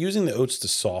are they using the oats to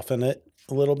soften it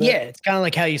a little bit? Yeah, it's kind of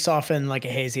like how you soften like a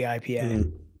hazy IPA.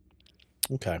 Mm.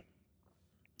 Okay.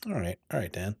 All right,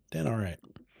 Dan. All right.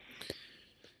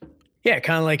 Yeah,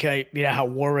 kind of like how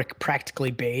Warwick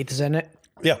practically bathes in it.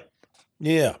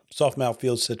 Yeah. Soft mouth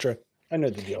feels citric. I know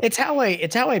the deal. It's how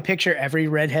I picture every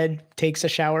redhead takes a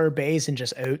shower, bathes in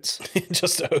just oats.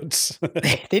 Just oats.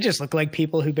 They just look like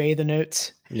people who bathe in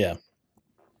oats Yeah.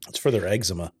 It's for their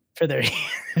eczema. for their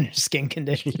skin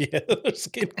condition. Yeah, their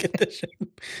skin condition.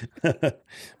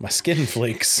 My skin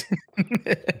flakes.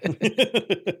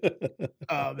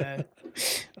 Oh man.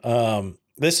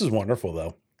 This is wonderful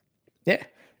though. Yeah,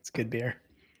 it's good beer.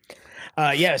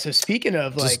 Yeah. So speaking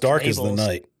of It's like as dark as the labels,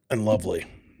 night and lovely.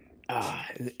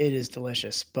 it is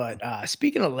delicious. But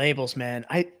speaking of labels, man,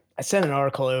 I sent an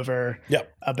article over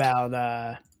Yep.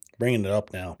 about Bringing it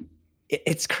up now.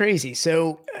 it's crazy.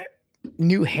 So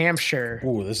New Hampshire,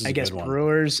 Ooh, this is I a guess good one.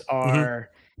 brewers are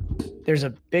there's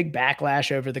a big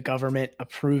backlash over the government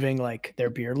approving like their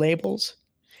beer labels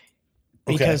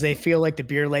because they feel like the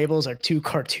beer labels are too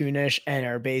cartoonish and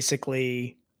are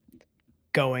basically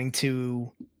going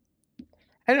to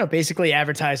I don't know, basically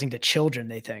advertising to children,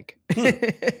 they think.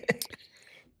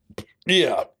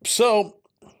 Yeah. So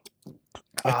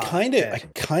I kind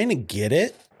of get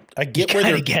it. I get where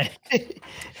they're get it.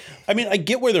 I mean, I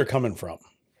get where they're coming from.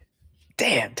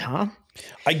 Damn, Tom.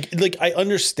 I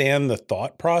understand the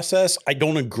thought process. I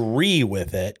don't agree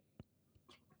with it.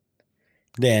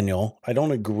 Daniel, I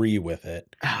don't agree with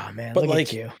it. Oh man, But look like,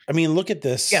 at you. I mean, look at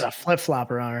this. You got a flip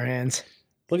flopper on our hands.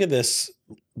 Look at this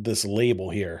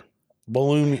label here.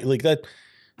 Balloon, like that.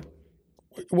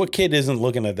 What kid isn't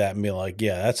looking at that and be like,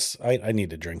 yeah, that's, I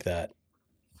need to drink that.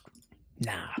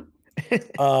 Nah.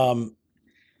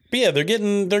 But yeah, they're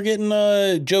getting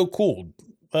Joe Cooled.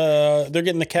 They're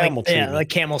getting the camel treatment. Yeah, like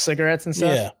Camel cigarettes and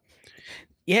stuff. Yeah.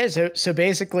 Yeah, so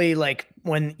basically, like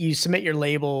when you submit your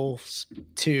labels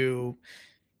to,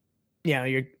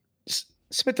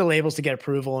 submit the labels to get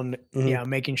approval and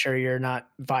making sure you're not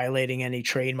violating any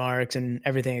trademarks and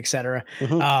everything, et cetera.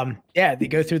 They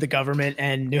go through the government,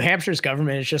 and New Hampshire's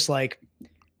government is just like,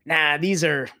 nah, these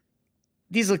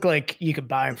look like you could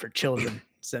buy them for children.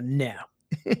 So no.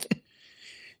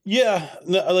 Yeah,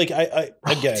 no, like I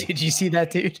again. Did you see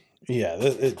that, dude? Yeah.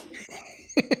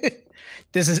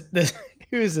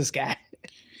 Who is this guy?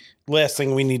 Last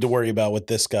thing we need to worry about with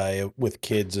this guy with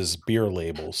kids is beer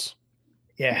labels.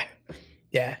 Yeah.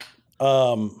 Yeah.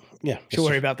 Should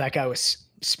worry about that guy with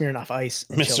smearing off ice.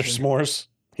 Mr. S'mores.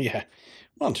 Yeah.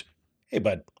 Hey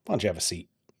bud, why don't you have a seat?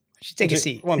 Take a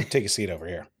seat. Why don't you take a seat over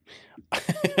here?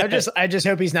 I just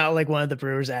hope he's not like one of the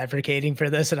brewers advocating for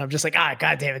this, and I'm just like,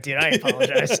 God damn it, dude, I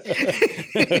apologize.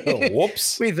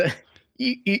 Whoops.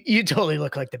 You totally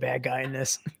look like the bad guy in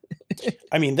this.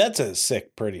 I mean, that's a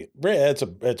pretty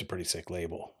sick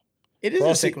label. It is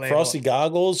a sick label. Frosty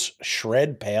Goggles,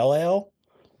 Shred Pale Ale.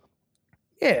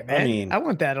 Yeah, man. I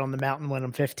want that on the mountain when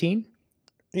I'm 15.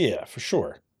 Yeah, for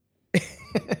sure.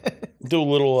 Do a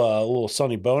little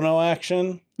Sonny Bono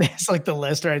action. It's like the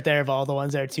list right there of all the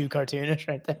ones that are too cartoonish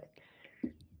right there.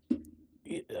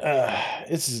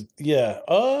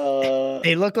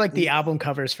 They look like the album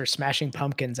covers for Smashing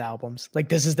Pumpkins albums. Like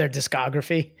this is their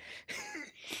discography.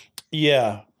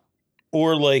 Yeah.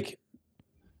 Or like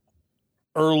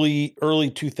early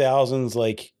 2000s,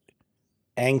 like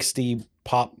angsty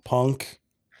pop punk.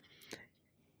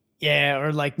 Yeah.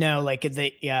 Or like, no, like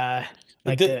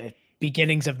the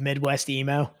beginnings of Midwest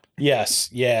emo. Yes.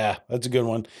 Yeah. That's a good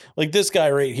one. Like this guy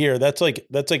right here. That's like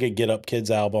a Get Up Kids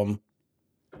album.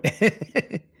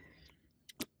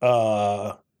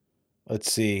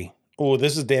 Let's see. Oh,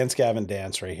 this is Dance Gavin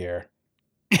Dance right here.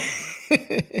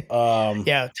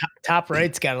 Yeah, top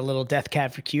right's got a little death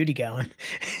cab for cutie going.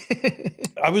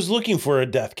 I was looking for a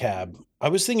death cab. I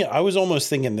was almost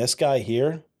thinking this guy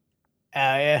here.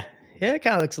 Yeah. Yeah, it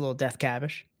kind of looks a little death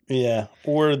cabish. Yeah.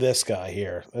 Or this guy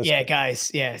here. Yeah,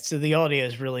 guys. Yeah. So the audio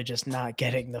is really just not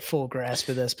getting the full grasp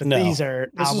of this, but No. these are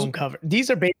This is- album cover. These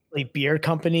are basically beer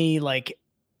company like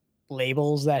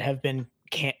labels that have been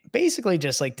basically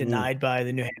just like denied by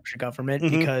the New Hampshire government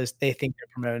because they think they're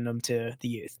promoting them to the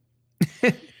youth.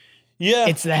 Yeah.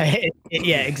 It's that.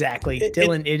 Yeah, exactly.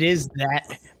 Dylan, it is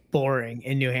that boring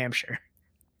in New Hampshire.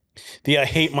 The I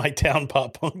hate my town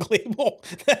pop punk label.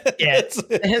 Yeah,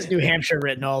 it has New Hampshire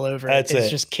written all over it. That's It's it.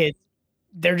 just kids.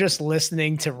 They're just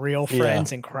listening to Real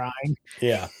Friends and crying.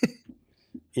 Yeah.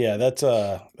 Yeah, that's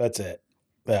it.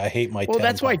 I hate my Well, town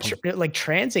that's why pop punk. like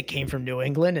Transit came from New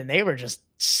England and they were just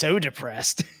so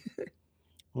depressed.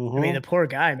 I mean, the poor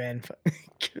guy, man.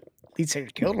 Lead singer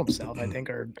killed himself, I think,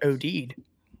 or OD'd.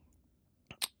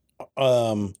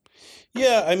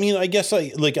 Yeah, I mean, I guess I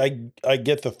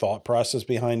get the thought process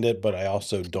behind it, but I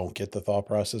also don't get the thought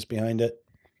process behind it.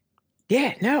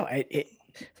 Yeah, no, I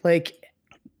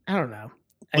don't know.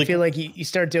 I Like- feel like you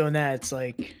start doing that, it's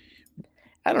like,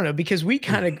 I don't know, because we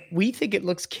think it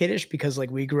looks kiddish because like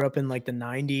we grew up in like the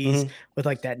 90s with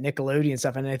like that Nickelodeon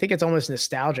stuff. And I think it's almost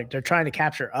nostalgic. They're trying to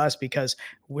capture us because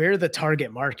we're the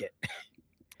target market.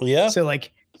 Yeah. So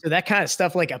that kind of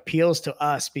stuff like appeals to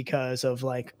us because of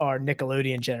like our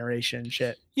Nickelodeon generation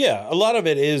shit. Yeah, a lot of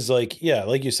it is like, yeah,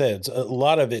 like you said, a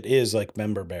lot of it is like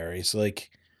member berries. Like,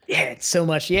 Yeah, it's so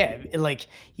much. Yeah, like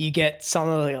you get some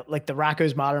of like the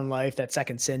Rocco's Modern Life that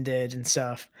Second Sin did and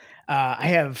stuff. I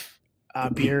have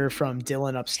a beer from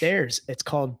Dylan upstairs. It's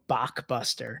called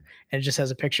Bachbuster, and it just has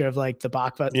a picture of like the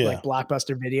like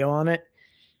Blockbuster video on it.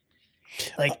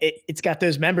 Like it's got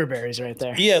those member berries right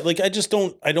there. yeah, like I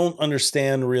don't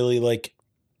understand really. Like,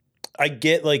 I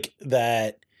get like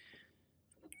that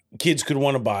kids could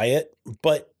want to buy it,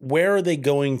 but where are they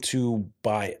going to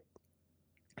buy it?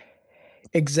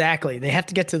 Exactly. They have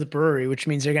to get to the brewery, which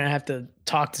means they're gonna have to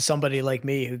talk to somebody like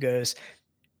me who goes,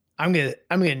 I'm gonna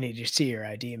need to see your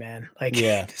ID, man. Like,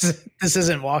 Yeah. this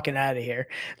isn't walking out of here.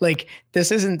 Like,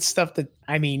 this isn't stuff that,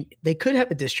 I mean, they could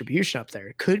have a distribution up there.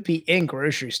 It could be in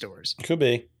grocery stores, Could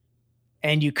be.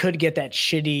 and you could get that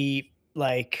shitty,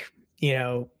 like,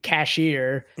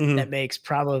 cashier that makes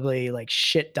probably like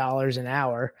shit dollars an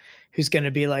hour, who's gonna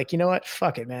be like, you know what,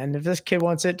 fuck it, man. If this kid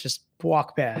wants it, just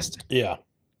walk past. Yeah.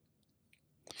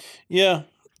 Yeah.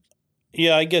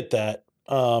 Yeah, I get that.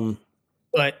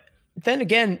 But then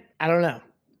again, I don't know.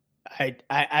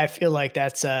 I feel like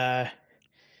that's I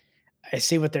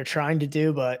see what they're trying to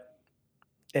do, but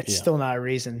it's still not a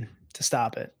reason to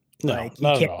stop it. No, Like,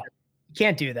 not at all. You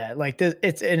can't do that. Like,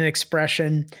 it's an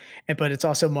expression, but it's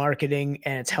also marketing,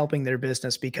 and it's helping their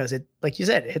business because it, like you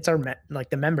said, it hits our like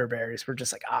the member berries. We're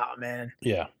just like, oh man.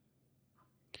 Yeah.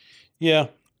 Yeah.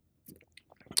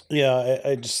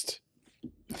 Yeah.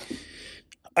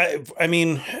 I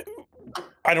mean,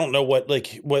 I don't know what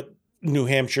New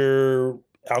Hampshire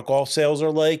alcohol sales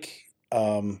are like.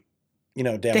 Down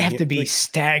They have here, to be like,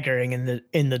 staggering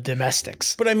in the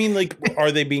domestics. but I mean, like,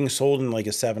 are they being sold in like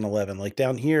a 7-Eleven? Like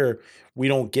down here, we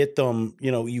don't get them.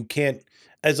 You can't,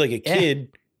 as like a kid,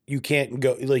 you can't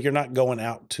go, like, you're not going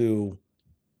out to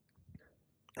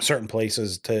certain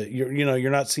places you're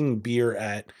not seeing beer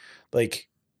at like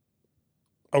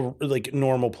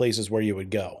normal places where you would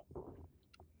go.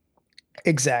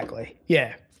 Exactly.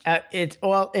 Yeah. And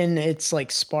it's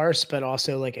like sparse, but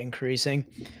also like increasing.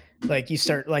 Like you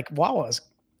start like Wawa's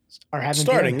are having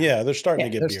beer Starting, now. yeah, they're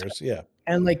starting to they're get beers. Yeah.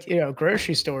 And like,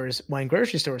 grocery stores, when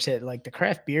grocery stores hit, like the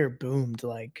craft beer boomed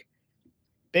like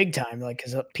big time. Like,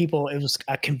 because it was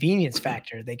a convenience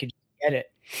factor. They could get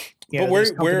it. But those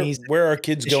companies that where are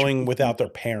kids going distribute- without their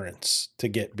parents to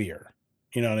get beer?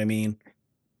 You know what I mean?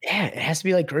 Yeah, it has to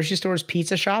be like grocery stores,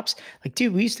 pizza shops. Like,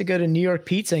 dude, we used to go to New York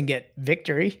Pizza and get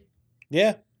Victory.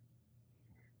 Yeah.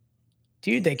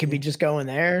 Dude, they could be just going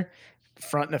there,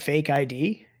 fronting a fake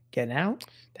ID, getting out.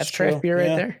 That's It's craft true, beer right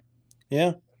yeah. there.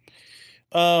 Yeah.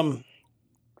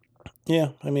 Yeah,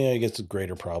 I mean, I guess it's a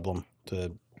greater problem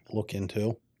to look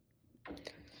into.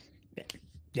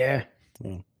 Yeah.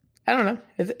 Yeah. I don't know.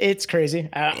 It's crazy.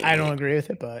 I don't agree with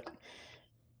it, but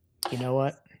you know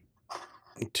what?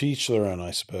 To each their own, I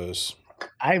suppose.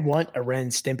 I want a Ren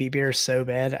Stimpy beer so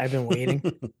bad. I've been waiting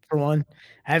for one.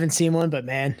 I haven't seen one, but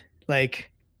man,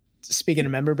 like, speaking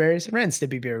of member berries, Ren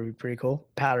Stimpy beer would be pretty cool.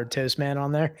 Powdered Toast Man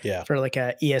on there. Yeah. For like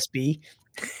a ESB.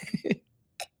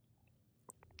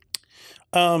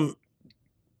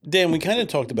 Dan, we kind of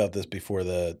talked about this before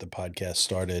the podcast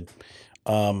started.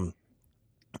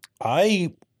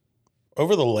 I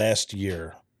over the last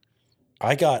year,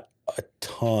 I got a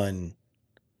ton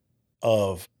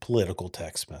of political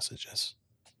text messages.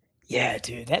 Yeah,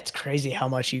 dude, that's crazy how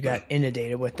much you got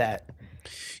inundated with that.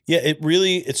 Yeah,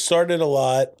 it started a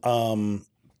lot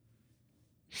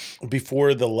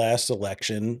before the last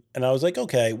election, and I was like,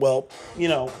 okay, well,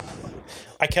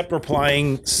 I kept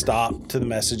replying stop to the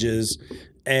messages,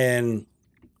 and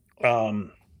I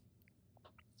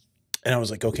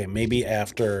was like, okay, maybe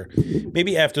after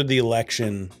the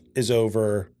election is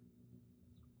over,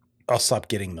 I'll stop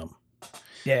getting them.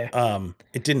 Yeah.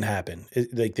 It didn't happen.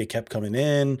 They kept coming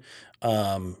in.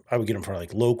 I would get them for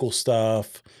like local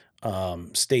stuff,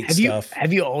 state stuff.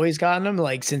 Have you always gotten them,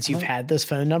 like, since you've had this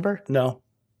phone number? No,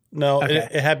 Okay.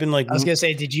 it happened like I was gonna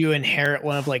say, did you inherit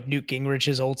one of like Newt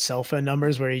Gingrich's old cell phone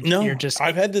numbers where you're just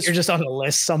I've had this. you're just on a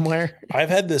list somewhere? I've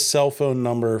had this cell phone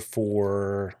number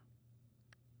for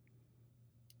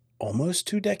almost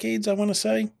 2 decades, I want to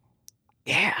say.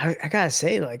 Yeah, I gotta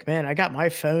say, like, man, I got my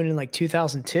phone in like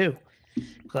 2002.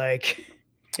 Like,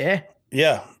 yeah.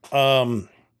 Yeah.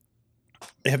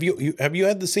 Have you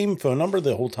had the same phone number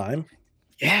the whole time?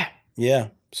 Yeah. Yeah.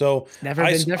 So Never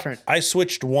been different. I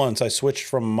switched once. I switched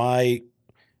from my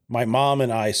mom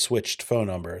and I switched phone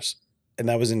numbers, and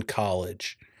that was in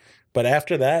college. But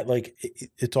after that, like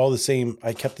it's all the same.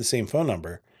 I kept the same phone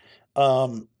number.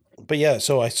 But yeah,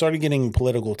 so I started getting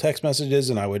political text messages,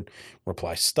 and I would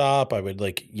reply stop. I would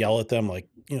like yell at them like,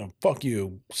 fuck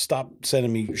you, stop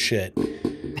sending me shit.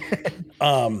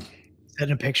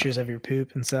 Sending pictures of your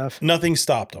poop and stuff. Nothing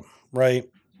stopped them, right?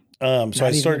 So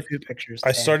I started poop pictures.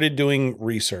 I started doing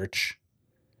research.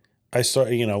 I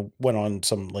went on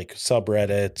some like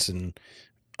subreddits, and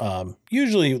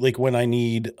usually like when I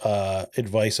need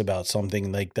advice about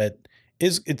something like that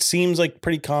it seems like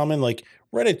pretty common. Like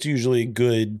Reddit's usually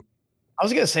good. I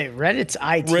was gonna say Reddit's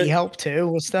IT help too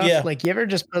with stuff. Yeah. Like, you ever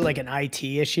just put like an IT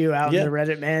issue out in the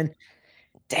Reddit, man?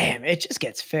 Damn, it just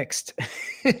gets fixed.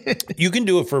 You can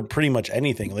do it for pretty much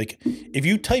anything. Like if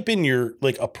you type in your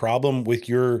like a problem with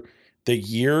the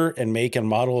year and make and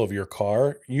model of your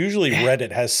car, usually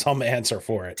Reddit has some answer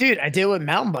for it. Dude, I deal with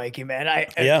mountain biking, man.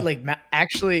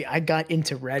 Actually, I got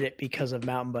into Reddit because of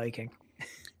mountain biking.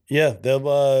 Yeah,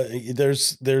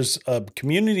 there's a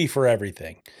community for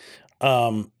everything.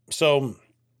 So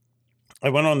I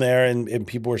went on there, and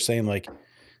people were saying like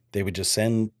they would just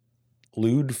send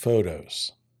lewd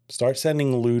photos. Start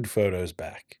sending lewd photos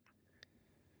back.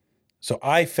 So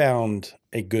I found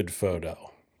a good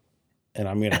photo, and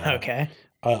I'm gonna okay.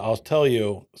 I'll tell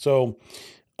you. So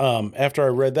after I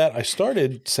read that, I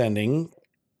started sending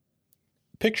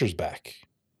pictures back,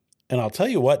 and I'll tell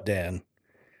you what, Dan,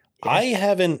 I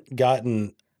haven't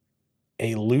gotten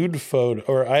a lewd photo,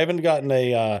 or I haven't gotten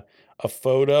a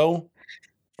photo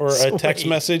or a text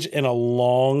message in a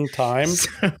long time.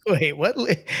 Wait, what?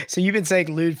 So you've been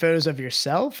saying lewd photos of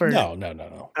yourself, or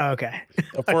no? Oh, okay.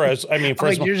 First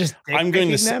like, you're just I'm going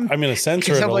to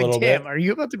censor it a little bit. Are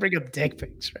you about to bring up dick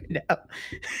pics right now?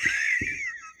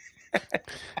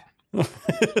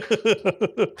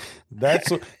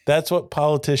 That's what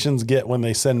politicians get when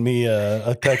they send me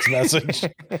a text message.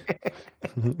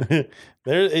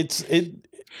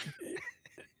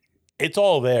 It's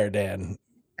all there, Dan.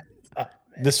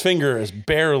 This finger is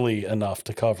barely enough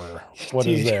to cover what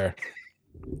is there.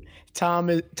 Tom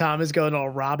is going all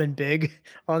Robin Big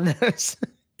on this.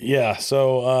 Yeah.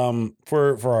 So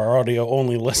for our audio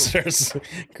only listeners,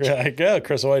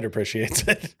 Chris White appreciates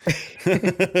it.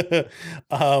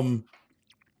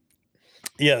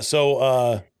 Yeah.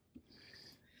 So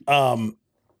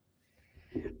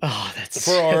That's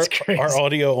for our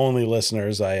audio only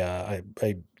listeners, I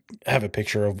have a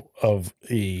picture of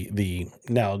the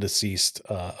now deceased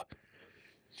what's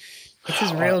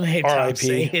his real name? R.I.P.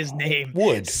 Say his name.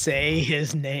 Wood. Say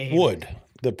his name. Wood.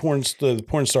 The porn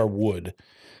star Wood.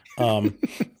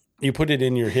 You put it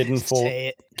in your hidden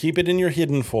folder. Keep it in your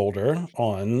hidden folder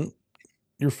on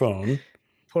your phone.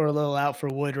 Pour a little out for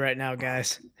Wood right now,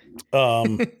 guys.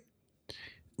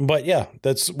 But yeah,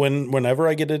 that's whenever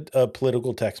I get a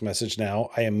political text message now,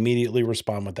 I immediately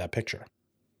respond with that picture.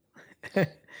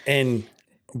 And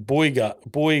boy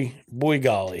golly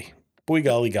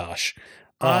gosh.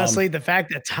 Honestly, the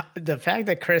fact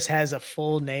that Chris has a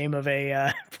full name of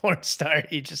a porn star,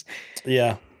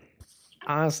 yeah.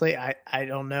 Honestly, I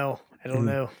don't know. I don't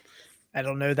know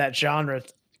that genre,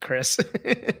 Chris.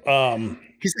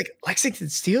 He's like Lexington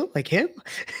Steele, like him.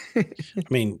 I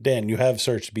mean, Dan, you have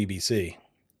searched BBC,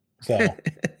 so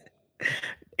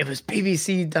it was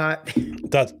BBC.co.uk.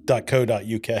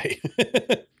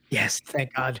 Yes,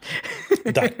 thank God.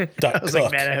 I was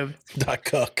like, man,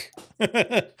 cook.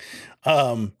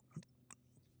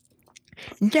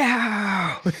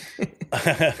 No.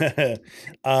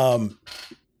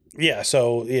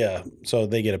 So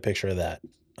they get a picture of that.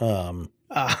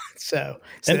 So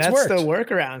And it's that's the worked.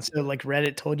 workaround. So like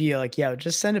Reddit told you, like, yeah,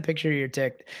 just send a picture of your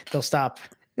tick. They'll stop.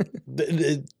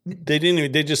 They didn't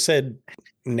even, they just said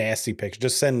nasty pictures.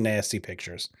 Just send nasty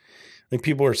pictures. Like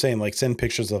people were saying, like send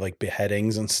pictures of like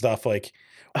beheadings and stuff. Like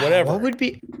whatever. What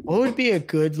would be a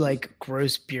good like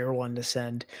gross beer one to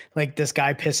send? Like this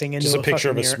guy pissing into Just a picture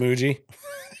of a fucking smoochie.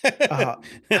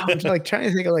 I'm like trying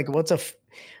to think of like what's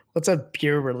a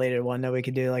beer related one that we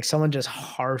could do? Like someone just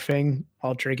harfing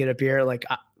while drinking a beer, like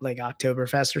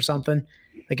Oktoberfest or something,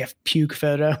 like a puke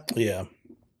photo. Yeah.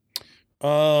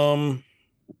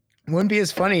 Wouldn't be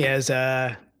as funny as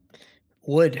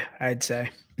would, I'd say.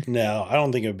 No, I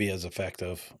don't think it would be as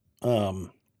effective.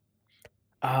 Boofing.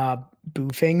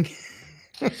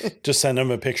 Just send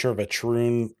them a picture of a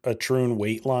troon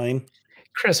weight line.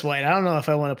 Chris White, I don't know if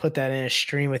I want to put that in a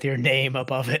stream with your name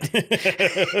above it.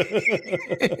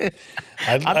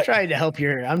 I'm trying to help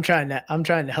your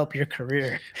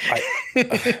career.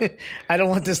 I don't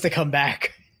want this to come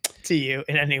back to you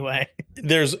in any way.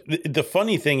 There's the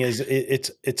funny thing is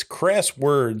it's crass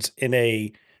words in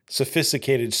a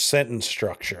sophisticated sentence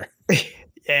structure.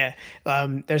 Yeah.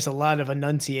 There's a lot of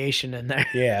enunciation in there.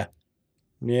 Yeah.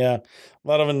 A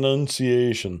lot of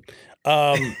enunciation.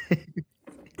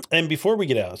 And before we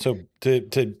get out, so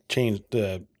to change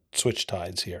the switch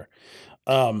tides here,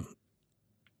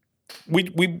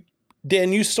 we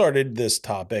Dan, you started this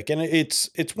topic, and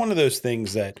it's one of those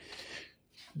things that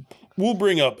we'll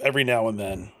bring up every now and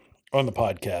then on the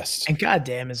podcast. And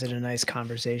goddamn, is it a nice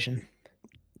conversation?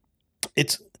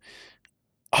 It's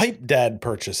hype dad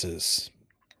purchases.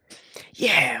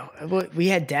 Yeah, we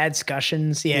had dad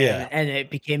discussions. Yeah, and it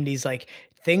became these like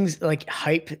things like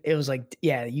hype. It was like,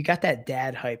 yeah, you got that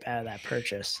dad hype out of that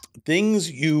purchase.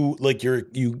 Things you like,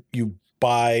 you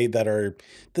buy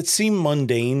that seem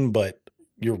mundane, but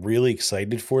you're really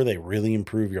excited for. They really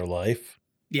improve your life.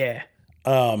 Yeah.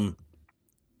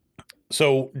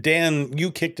 So Dan,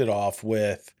 you kicked it off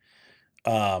with,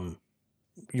 your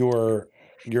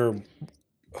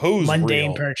hose mundane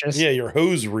reel. purchase. Yeah, your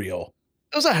hose reel.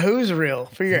 It was a hose reel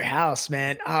for your house,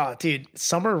 man. Oh, dude,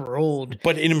 summer rolled.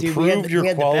 But it improved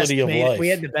your quality of life. We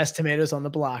had the best tomatoes on the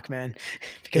block, man,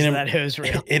 because of that hose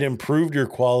reel. It improved your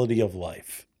quality of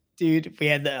life. Dude, we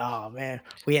had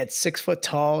we had 6 foot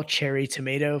tall cherry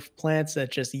tomato plants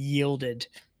that just yielded.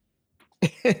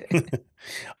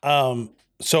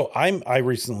 So I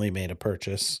recently made a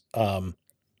purchase.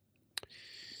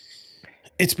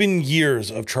 It's been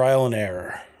years of trial and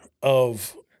error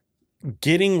of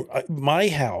getting my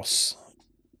house.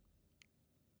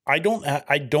 I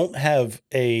don't have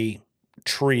a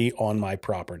tree on my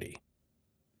property,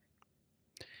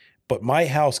 but my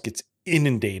house gets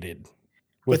inundated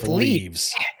with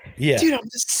leaves. Yeah. Dude, I'm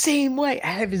the same way. I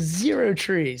have 0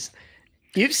 trees.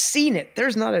 You've seen it.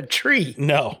 There's not a tree.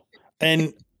 No.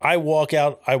 And I walk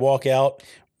out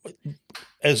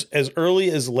as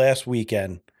early as last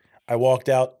weekend. I walked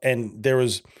out and there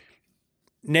was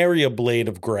nary a blade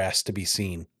of grass to be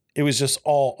seen. It was just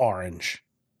all orange.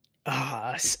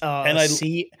 And a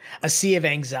sea of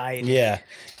anxiety. Yeah.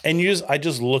 And I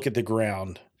just look at the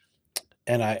ground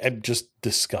and I'm just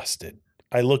disgusted.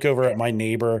 I look over at my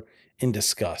neighbor in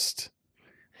disgust.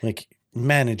 Like,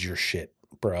 manage your shit,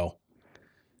 bro.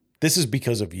 This is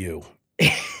because of you.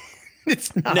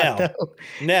 It's not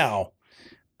Now,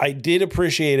 I did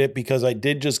appreciate it because I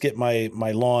did just get my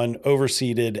lawn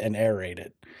overseeded and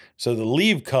aerated. So the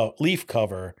leaf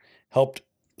cover helped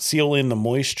seal in the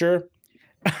moisture.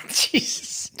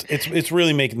 Jesus. It's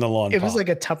really making the lawn It was like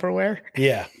a Tupperware.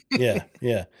 Yeah.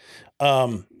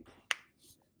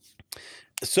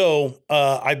 So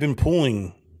I've been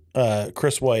pulling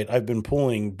Chris White. I've been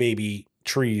pulling baby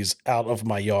trees out of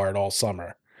my yard all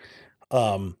summer.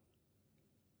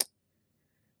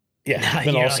 It's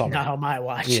been all summer. Not on my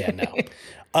watch. Yeah, no.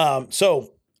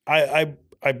 So I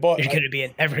bought. You're going to be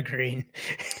an evergreen.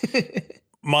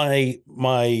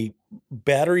 my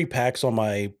battery packs on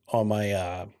my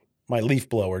my leaf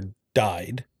blower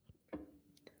died.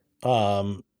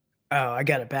 I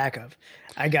got a backup.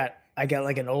 I got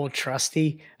like an old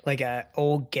trusty, like a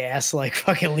old gas, like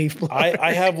fucking leaf blower.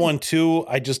 I have one too.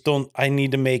 I just don't. I need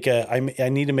to make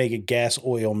a gas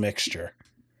oil mixture.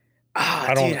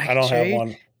 I don't have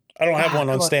one. I don't have one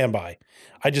on standby.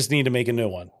 I just need to make a new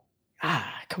one.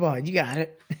 Come on, you got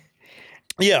it.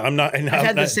 Yeah, I'm not. I've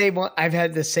had the same one. I've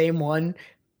had the same one,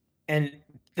 and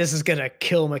this is gonna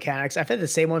kill mechanics. I've had the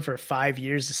same one for 5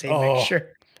 years. The same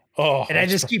mixture. Oh, And I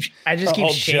just keep all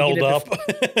shaking gelled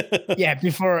it. up. Yeah,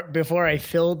 before I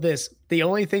filled this, the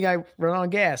only thing I run on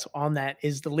gas on that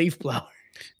is the leaf blower.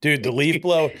 Dude, the leaf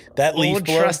blower, that leaf Old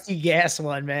blower, trusty gas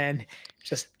one, man,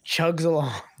 just chugs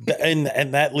along.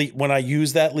 and that when I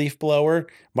use that leaf blower,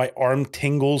 my arm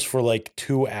tingles for like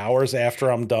 2 hours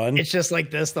after I'm done. It's just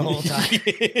like this the whole time.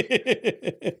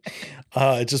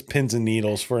 It just pins and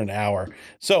needles for an hour.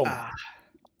 So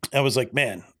I was like,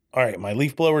 man, all right, my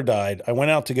leaf blower died. I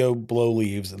went out to go blow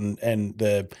leaves, and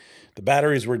the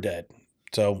batteries were dead.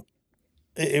 So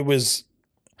it was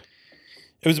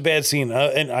a bad scene.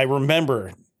 And I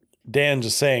remember Dan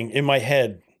just saying in my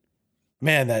head,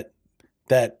 man, that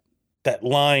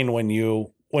line when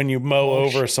you mow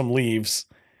over some leaves,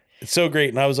 it's so great.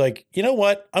 And I was like, you know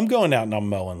what? I'm going out and I'm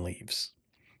mowing leaves.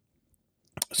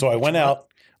 So I went out,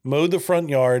 mowed the front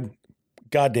yard.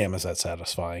 God damn, is that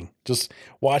satisfying? Just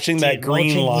watching that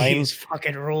green line.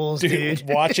 Fucking rules, dude.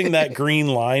 Watching that green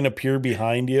line appear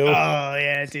behind you. Oh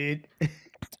yeah, dude.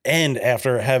 And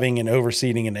after having an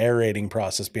overseeding and aerating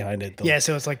process behind it. Yeah,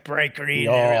 so it's like bright green.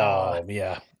 Oh,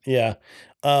 yeah. Yeah.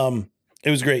 It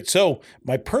was great. So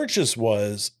my purchase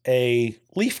was a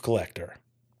leaf collector.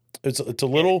 It's a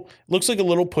little, looks like a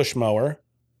little push mower.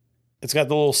 It's got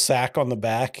the little sack on the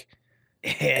back,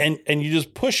 and you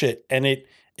just push it, and it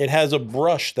has a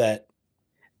brush that.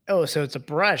 Oh, so it's a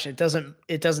brush. It doesn't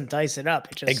dice it up.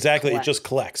 It just Exactly. collects.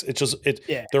 It just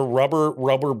collects. They're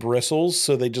rubber bristles.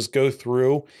 So they just go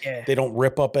through. Yeah. They don't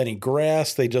rip up any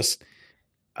grass. They just,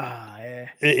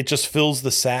 it just fills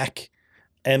the sack.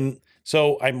 And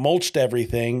so I mulched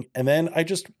everything, and then I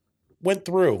just went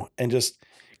through and just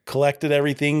collected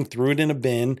everything, threw it in a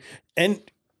bin. And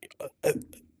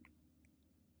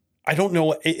I don't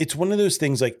know. It's one of those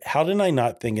things like, how did I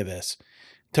not think of this?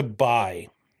 To buy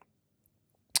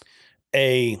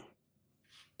an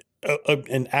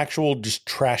actual just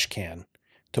trash can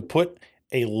to put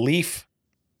a leaf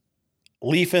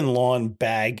and lawn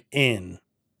bag in.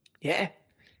 Yeah.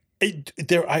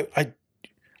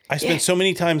 I spent so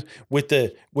many times with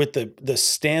the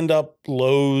stand up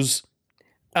Lowe's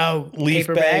leaf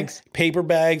paper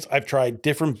bags. I've tried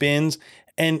different bins,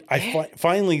 and I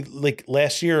finally, like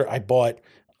last year, I bought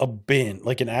a bin,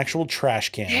 like an actual trash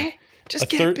can. Yeah. Just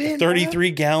get a bin,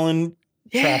 33 gallon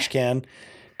trash can.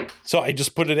 So I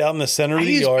just put it out in the center of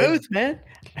the yard. Both, man.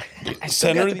 I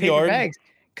Center of the yard,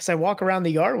 because I walk around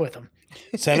the yard with them.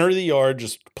 Center of the yard,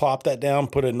 just plop that down,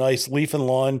 put a nice leaf and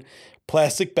lawn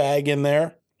plastic bag in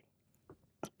there,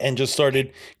 and just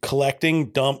started collecting.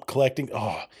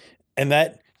 Oh, and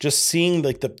that just seeing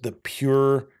like the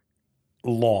pure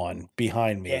lawn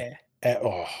behind me. Yeah.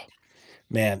 Oh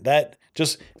man, that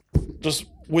just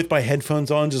with my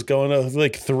headphones on, just going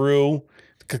like through.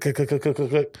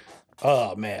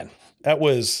 Oh man, that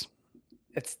was.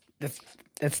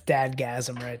 That's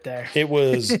dadgasm right there. It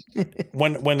was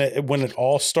when it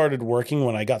all started working,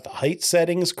 when I got the height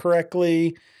settings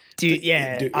correctly. Dude,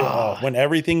 yeah. When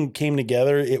everything came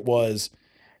together, it was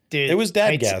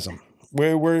dadgasm.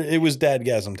 Where it was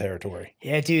dadgasm territory.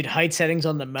 Yeah, dude, height settings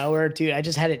on the mower, dude. I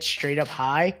just had it straight up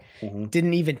high. Mm-hmm.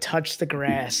 Didn't even touch the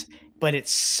grass, but it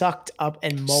sucked up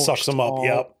and mulched. Sucks them up.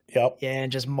 Yep. Yeah,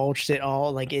 and just mulched it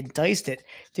all. Like it diced it.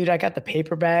 Dude, I got the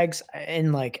paper bags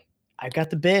and like I got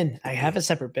the bin. I have a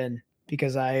separate bin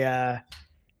because I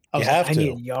need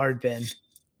a yard bin.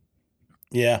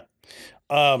 Yeah.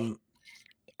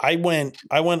 I went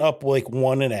up like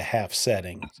 1.5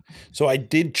 settings. So I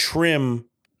did trim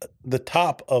the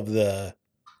top of the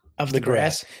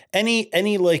grass.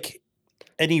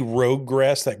 Any rogue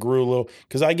grass that grew a little,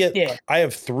 because I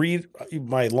have three.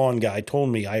 My lawn guy told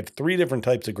me I have 3 different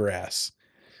types of grass,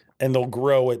 and they'll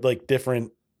grow at like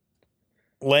different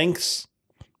lengths.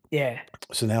 Yeah.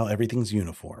 So now everything's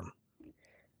uniform.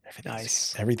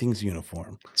 Nice. Everything's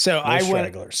uniform. So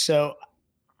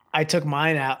I took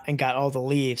mine out and got all the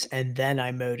leaves, and then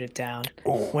I mowed it down.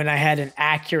 Oh. When I had an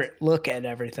accurate look at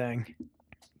everything,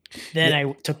 then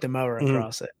I took the mower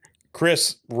across it.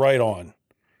 Chris, right on.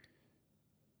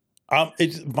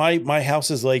 It's my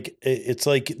house is like, it's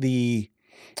like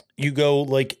you go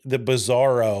like the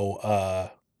Bizarro,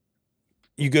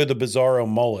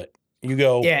 mullet. You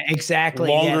go exactly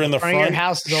longer in the front. Your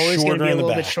house is always going to be a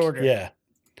little bit shorter. Yeah,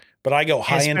 but I go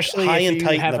high and tight in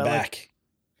the back.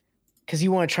 Because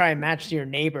you want to try and match to your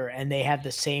neighbor, and they have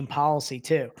the same policy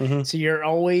too. Mm-hmm. So you're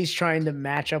always trying to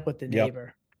match up with the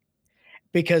neighbor.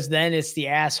 Because then it's the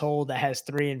asshole that has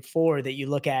 3 and 4 that you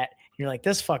look at. And you're like,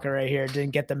 this fucker right here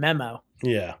didn't get the memo.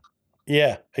 Yeah,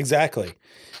 exactly.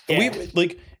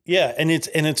 Yeah. And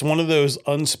it's one of those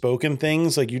unspoken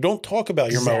things. Like you don't talk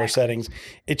about your mower settings.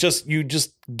 You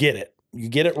just get it. You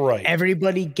get it right.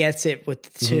 Everybody gets it with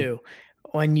the two.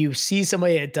 When you see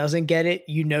somebody that doesn't get it,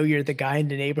 you know you're the guy in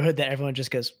the neighborhood that everyone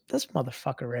just goes, this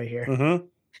motherfucker right here. Mm-hmm.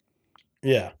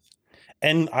 Yeah.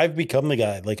 And I've become the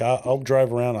guy. Like, I'll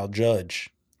drive around, I'll judge.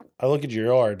 I look at your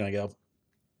yard and I go,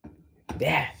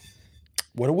 Yeah.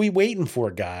 what are we waiting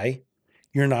for, guy?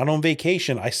 You're not on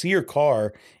vacation. I see your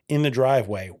car in the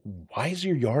driveway. Why does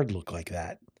your yard look like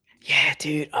that? Yeah,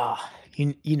 dude. Oh,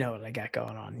 you know what I got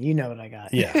going on. You know what I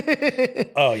got. Yeah.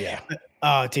 Oh, yeah.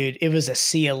 Oh, dude, it was a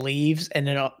sea of leaves. And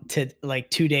then to like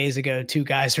 2 days ago, 2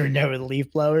 guys were in there with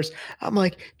leaf blowers. I'm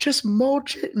like, just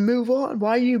mulch it and move on.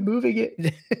 Why are you moving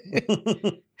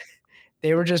it?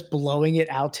 They were just blowing it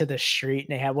out to the street,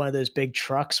 and they had one of those big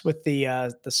trucks with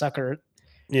the sucker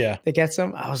Yeah. that gets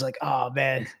them. I was like, oh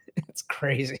man, it's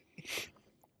crazy.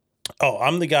 Oh,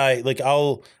 I'm the guy. Like,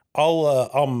 I'll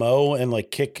mow and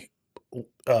like kick,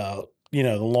 the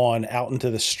lawn out into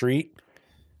the street.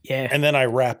 Yeah. And then I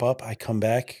wrap up. I come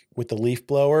back with the leaf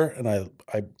blower, and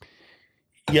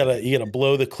you gotta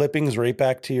blow the clippings right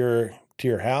back to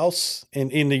your house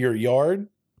and into your yard.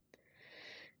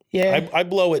 Yeah. I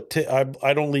blow it.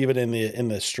 I don't leave it in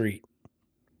the street.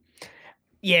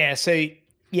 Yeah. So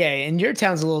yeah, and your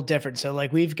town's a little different. So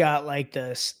like we've got like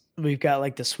the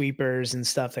sweepers and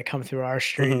stuff that come through our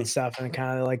street and stuff, and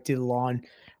kind of like do the lawn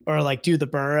or like do the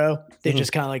borough. They're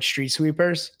just kind of like street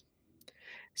sweepers.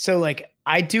 So like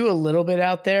I do a little bit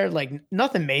out there, like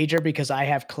nothing major because I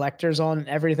have collectors on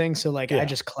everything. So like I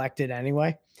just collect it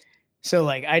anyway. So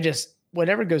like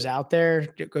whatever goes out there,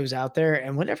 it goes out there.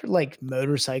 And whenever like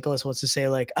motorcyclist wants to say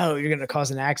like, oh, you're gonna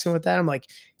cause an accident with that, I'm like,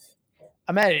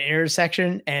 I'm at an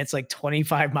intersection and it's like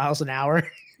 25 miles an hour.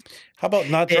 How about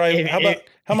not drive?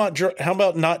 How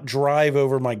about not drive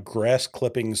over my grass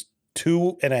clippings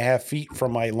 2.5 feet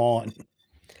from my lawn?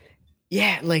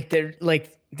 Yeah, like they're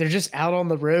just out on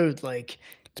the road, like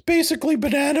it's basically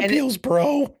banana peels,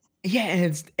 bro. Yeah,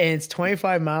 and it's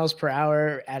 25 miles per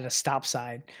hour at a stop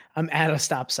sign. I'm at a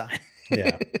stop sign.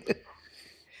 Yeah.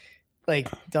 Like,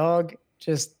 dog,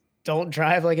 just don't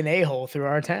drive like an a-hole through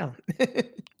our town.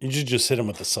 You should just hit him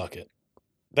with the suck it.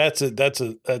 That's a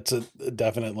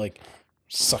definite like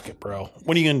suck it, bro.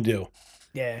 What are you gonna do?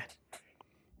 Yeah.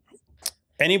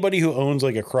 Anybody who owns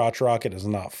like a crotch rocket is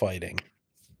not fighting.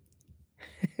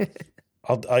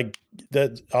 I'll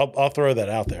throw that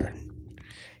out there.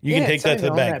 You can take that to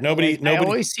the bank. Nobody. I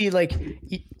always see like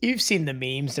you've seen the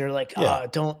memes. They're like, oh,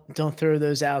 don't throw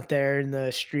those out there in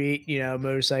the street.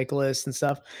 Motorcyclists and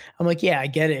stuff. I'm like, yeah, I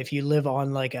get it. If you live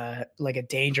on like a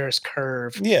dangerous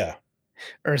curve, yeah,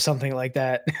 or something like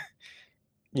that.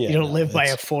 Yeah, you don't live by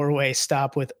a 4-way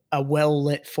stop with a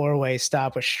well-lit 4-way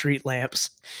stop with street lamps.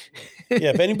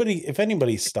 Yeah, if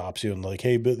anybody stops you and like,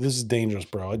 hey, but this is dangerous,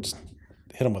 bro, I just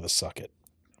hit them with a suck it.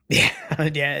 Yeah,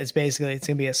 yeah, it's gonna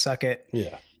be a suck it.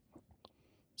 Yeah,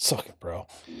 suck it, bro.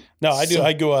 No, I do.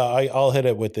 I go. I'll hit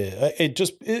it with it.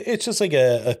 It's just like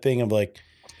a thing of like,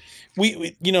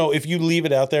 we if you leave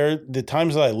it out there, the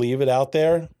times that I leave it out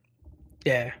there,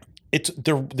 yeah,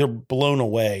 they're blown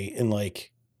away in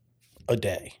like a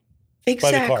day.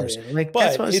 Exactly. By the cars. Like, but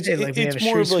that's what I'm saying. Like, we have a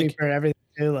street sweeper and everything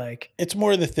too. Like, it's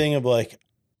more the thing of like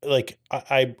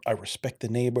I respect the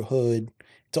neighborhood.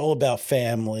 It's all about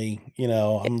family.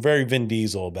 I'm very Vin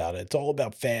Diesel about it. It's all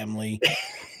about family.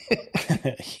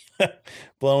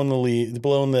 blowing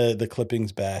the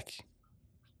clippings back.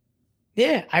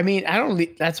 Yeah, I mean, I don't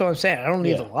leave, that's what I'm saying. I don't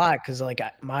leave a lot because like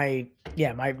my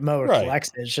mower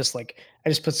collects it. It's just like I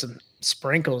just put some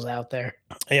sprinkles out there.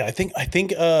 Yeah, I think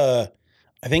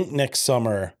next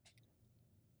summer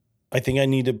I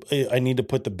need to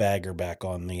put the bagger back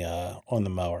on the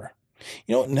mower.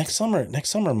 Next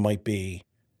summer might be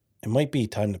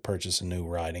time to purchase a new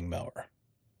riding mower.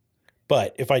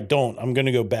 But if I don't, I'm going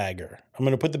to go bagger. I'm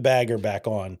going to put the bagger back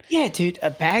on. Yeah, dude, a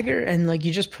bagger, and like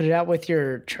you just put it out with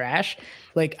your trash.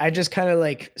 Like I just kind of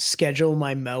like schedule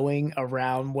my mowing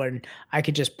around when I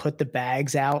could just put the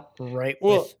bags out with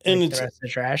the rest of the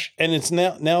trash. And it's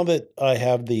now that I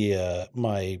have the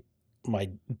my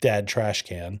dad trash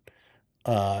can,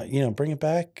 bring it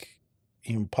back.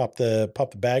 Pop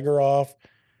the bagger off.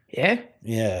 Yeah.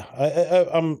 Yeah.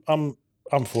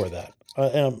 I'm for that.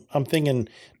 I'm thinking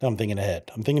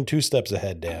ahead. I'm thinking 2 steps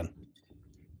ahead, Dan.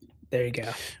 There you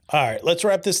go. All right, let's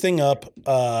wrap this thing up.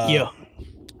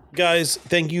 Guys,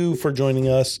 thank you for joining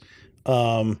us.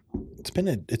 It's been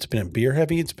a beer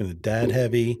heavy. It's been a dad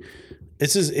heavy. We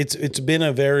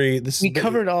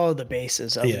covered all of the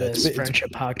bases of this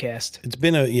friendship podcast.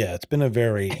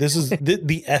 This is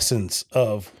the essence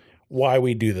of why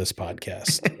we do this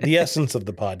podcast. The essence of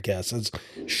the podcast has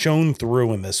shown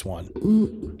through in this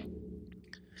one.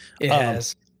 It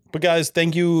has. But guys,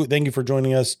 thank you for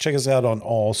joining us. Check us out on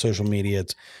all social media.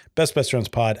 It's Best Friends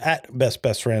Pod at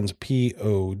Best Friends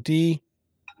POD.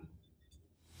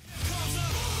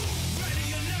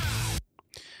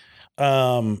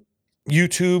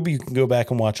 YouTube, you can go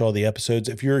back and watch all the episodes.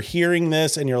 If you're hearing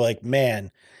this and you're like,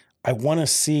 man, I want to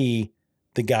see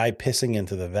the guy pissing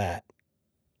into the vat.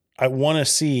 I want to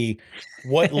see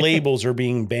what labels are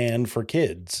being banned for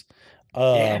kids.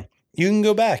 You can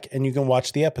go back and you can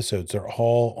watch the episodes. They're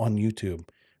all on YouTube.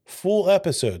 Full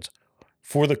episodes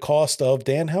for the cost of,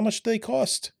 Dan, how much do they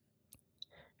cost?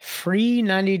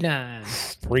 $3.99.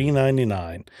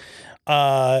 $3.99.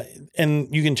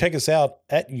 And you can check us out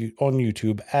on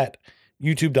YouTube at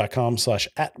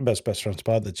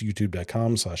youtube.com/@bestbestfriendspod. That's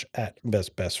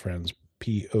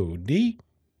youtube.com/@bestbestfriendspod.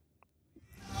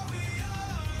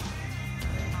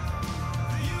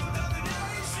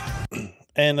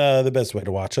 And the best way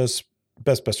to watch us,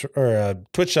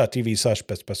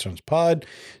 twitch.tv/bestbestfriendspod,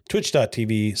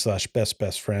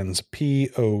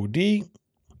 twitch.tv/bestbestfriendspod.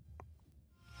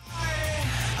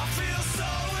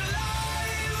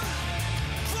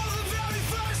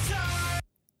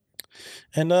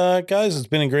 And guys, it's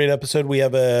been a great episode. We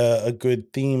have a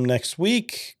good theme next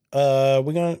week. We're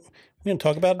gonna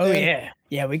talk about it. Oh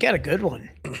yeah, we got a good one.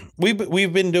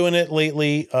 We've been doing it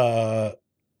lately.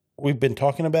 We've been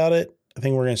talking about it. I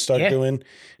think we're gonna start doing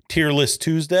Tier List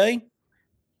Tuesday.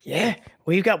 Yeah,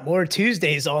 we've got more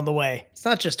Tuesdays on the way. It's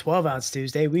not just 12-ounce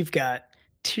Tuesday. We've got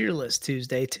Tier List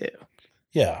Tuesday too.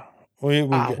 Yeah, we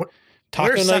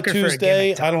Taco Night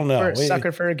Tuesday. I don't know. We're a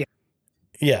sucker for a game.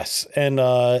 Yes, and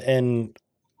I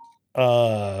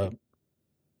don't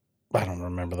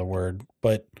remember the word,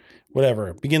 but whatever.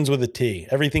 It begins with a T.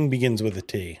 Everything begins with a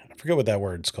T. I forget what that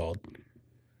word's called.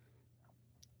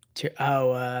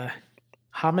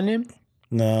 Homonym?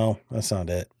 No, that's not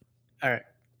it. All right.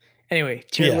 Anyway,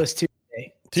 Tier List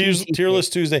Tuesday. Tier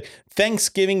List Tuesday.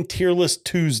 Thanksgiving Tier List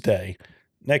Tuesday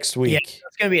next week. Yeah,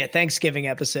 it's going to be a Thanksgiving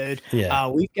episode. Yeah.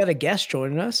 We've got a guest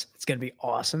joining us. It's going to be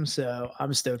awesome. So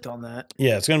I'm stoked on that.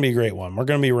 Yeah, it's going to be a great one. We're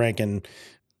going to be ranking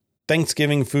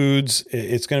Thanksgiving foods.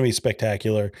 It's going to be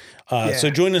spectacular. So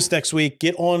join us next week.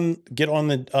 Get on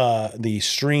the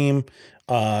stream.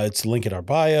 It's a link in our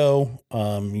bio.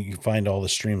 You can find all the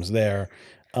streams there.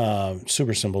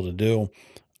 Super simple to do.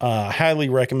 Highly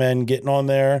recommend getting on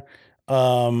there.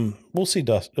 We'll see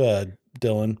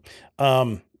Dylan.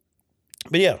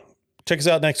 But yeah, check us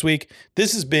out next week.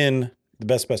 This has been the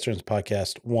Best Friends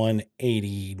Podcast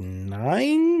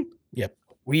 189. Yep.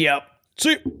 We up.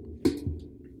 See you.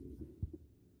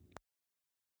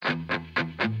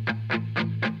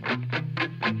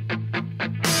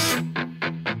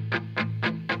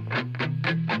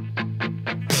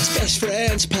 Best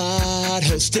Friends Pod,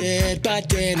 hosted by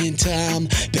Dan and Tom.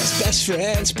 Best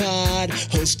Friends Pod,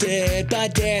 hosted by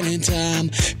Dan and Tom.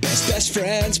 Best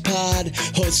Friends Pod,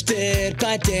 hosted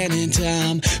by Dan and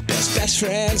Tom. Best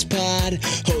Friends Pod,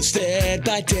 hosted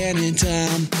by Dan and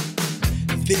Tom.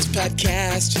 This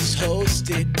podcast is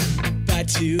hosted by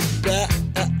two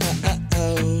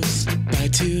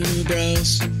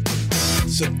bros.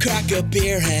 So crack a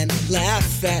beer and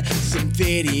laugh at some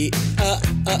videos.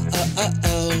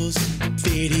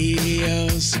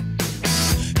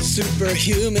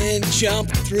 Superhuman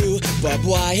jump through barbed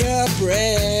wire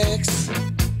bricks.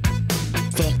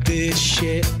 Fuck this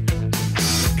shit.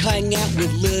 Hang out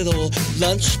with little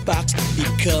lunchbox.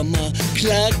 Become a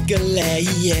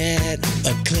cluggalette.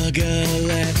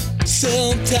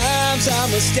 Sometimes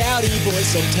I'm a stouty boy,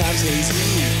 sometimes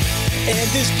lazy. And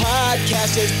this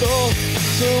podcast is both,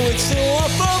 so it's the one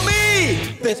for me.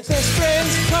 Best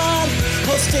Friends Pod,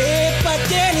 hosted by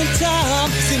Dan and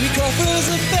Tom. Cindy Crawford's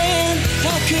a fan,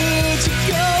 how could you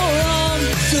go wrong?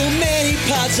 So many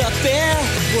pods up there,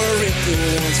 weren't the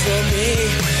ones for me.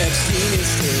 Epstein is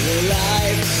still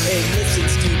alive, and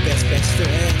listens to Best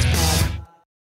Friends Pod.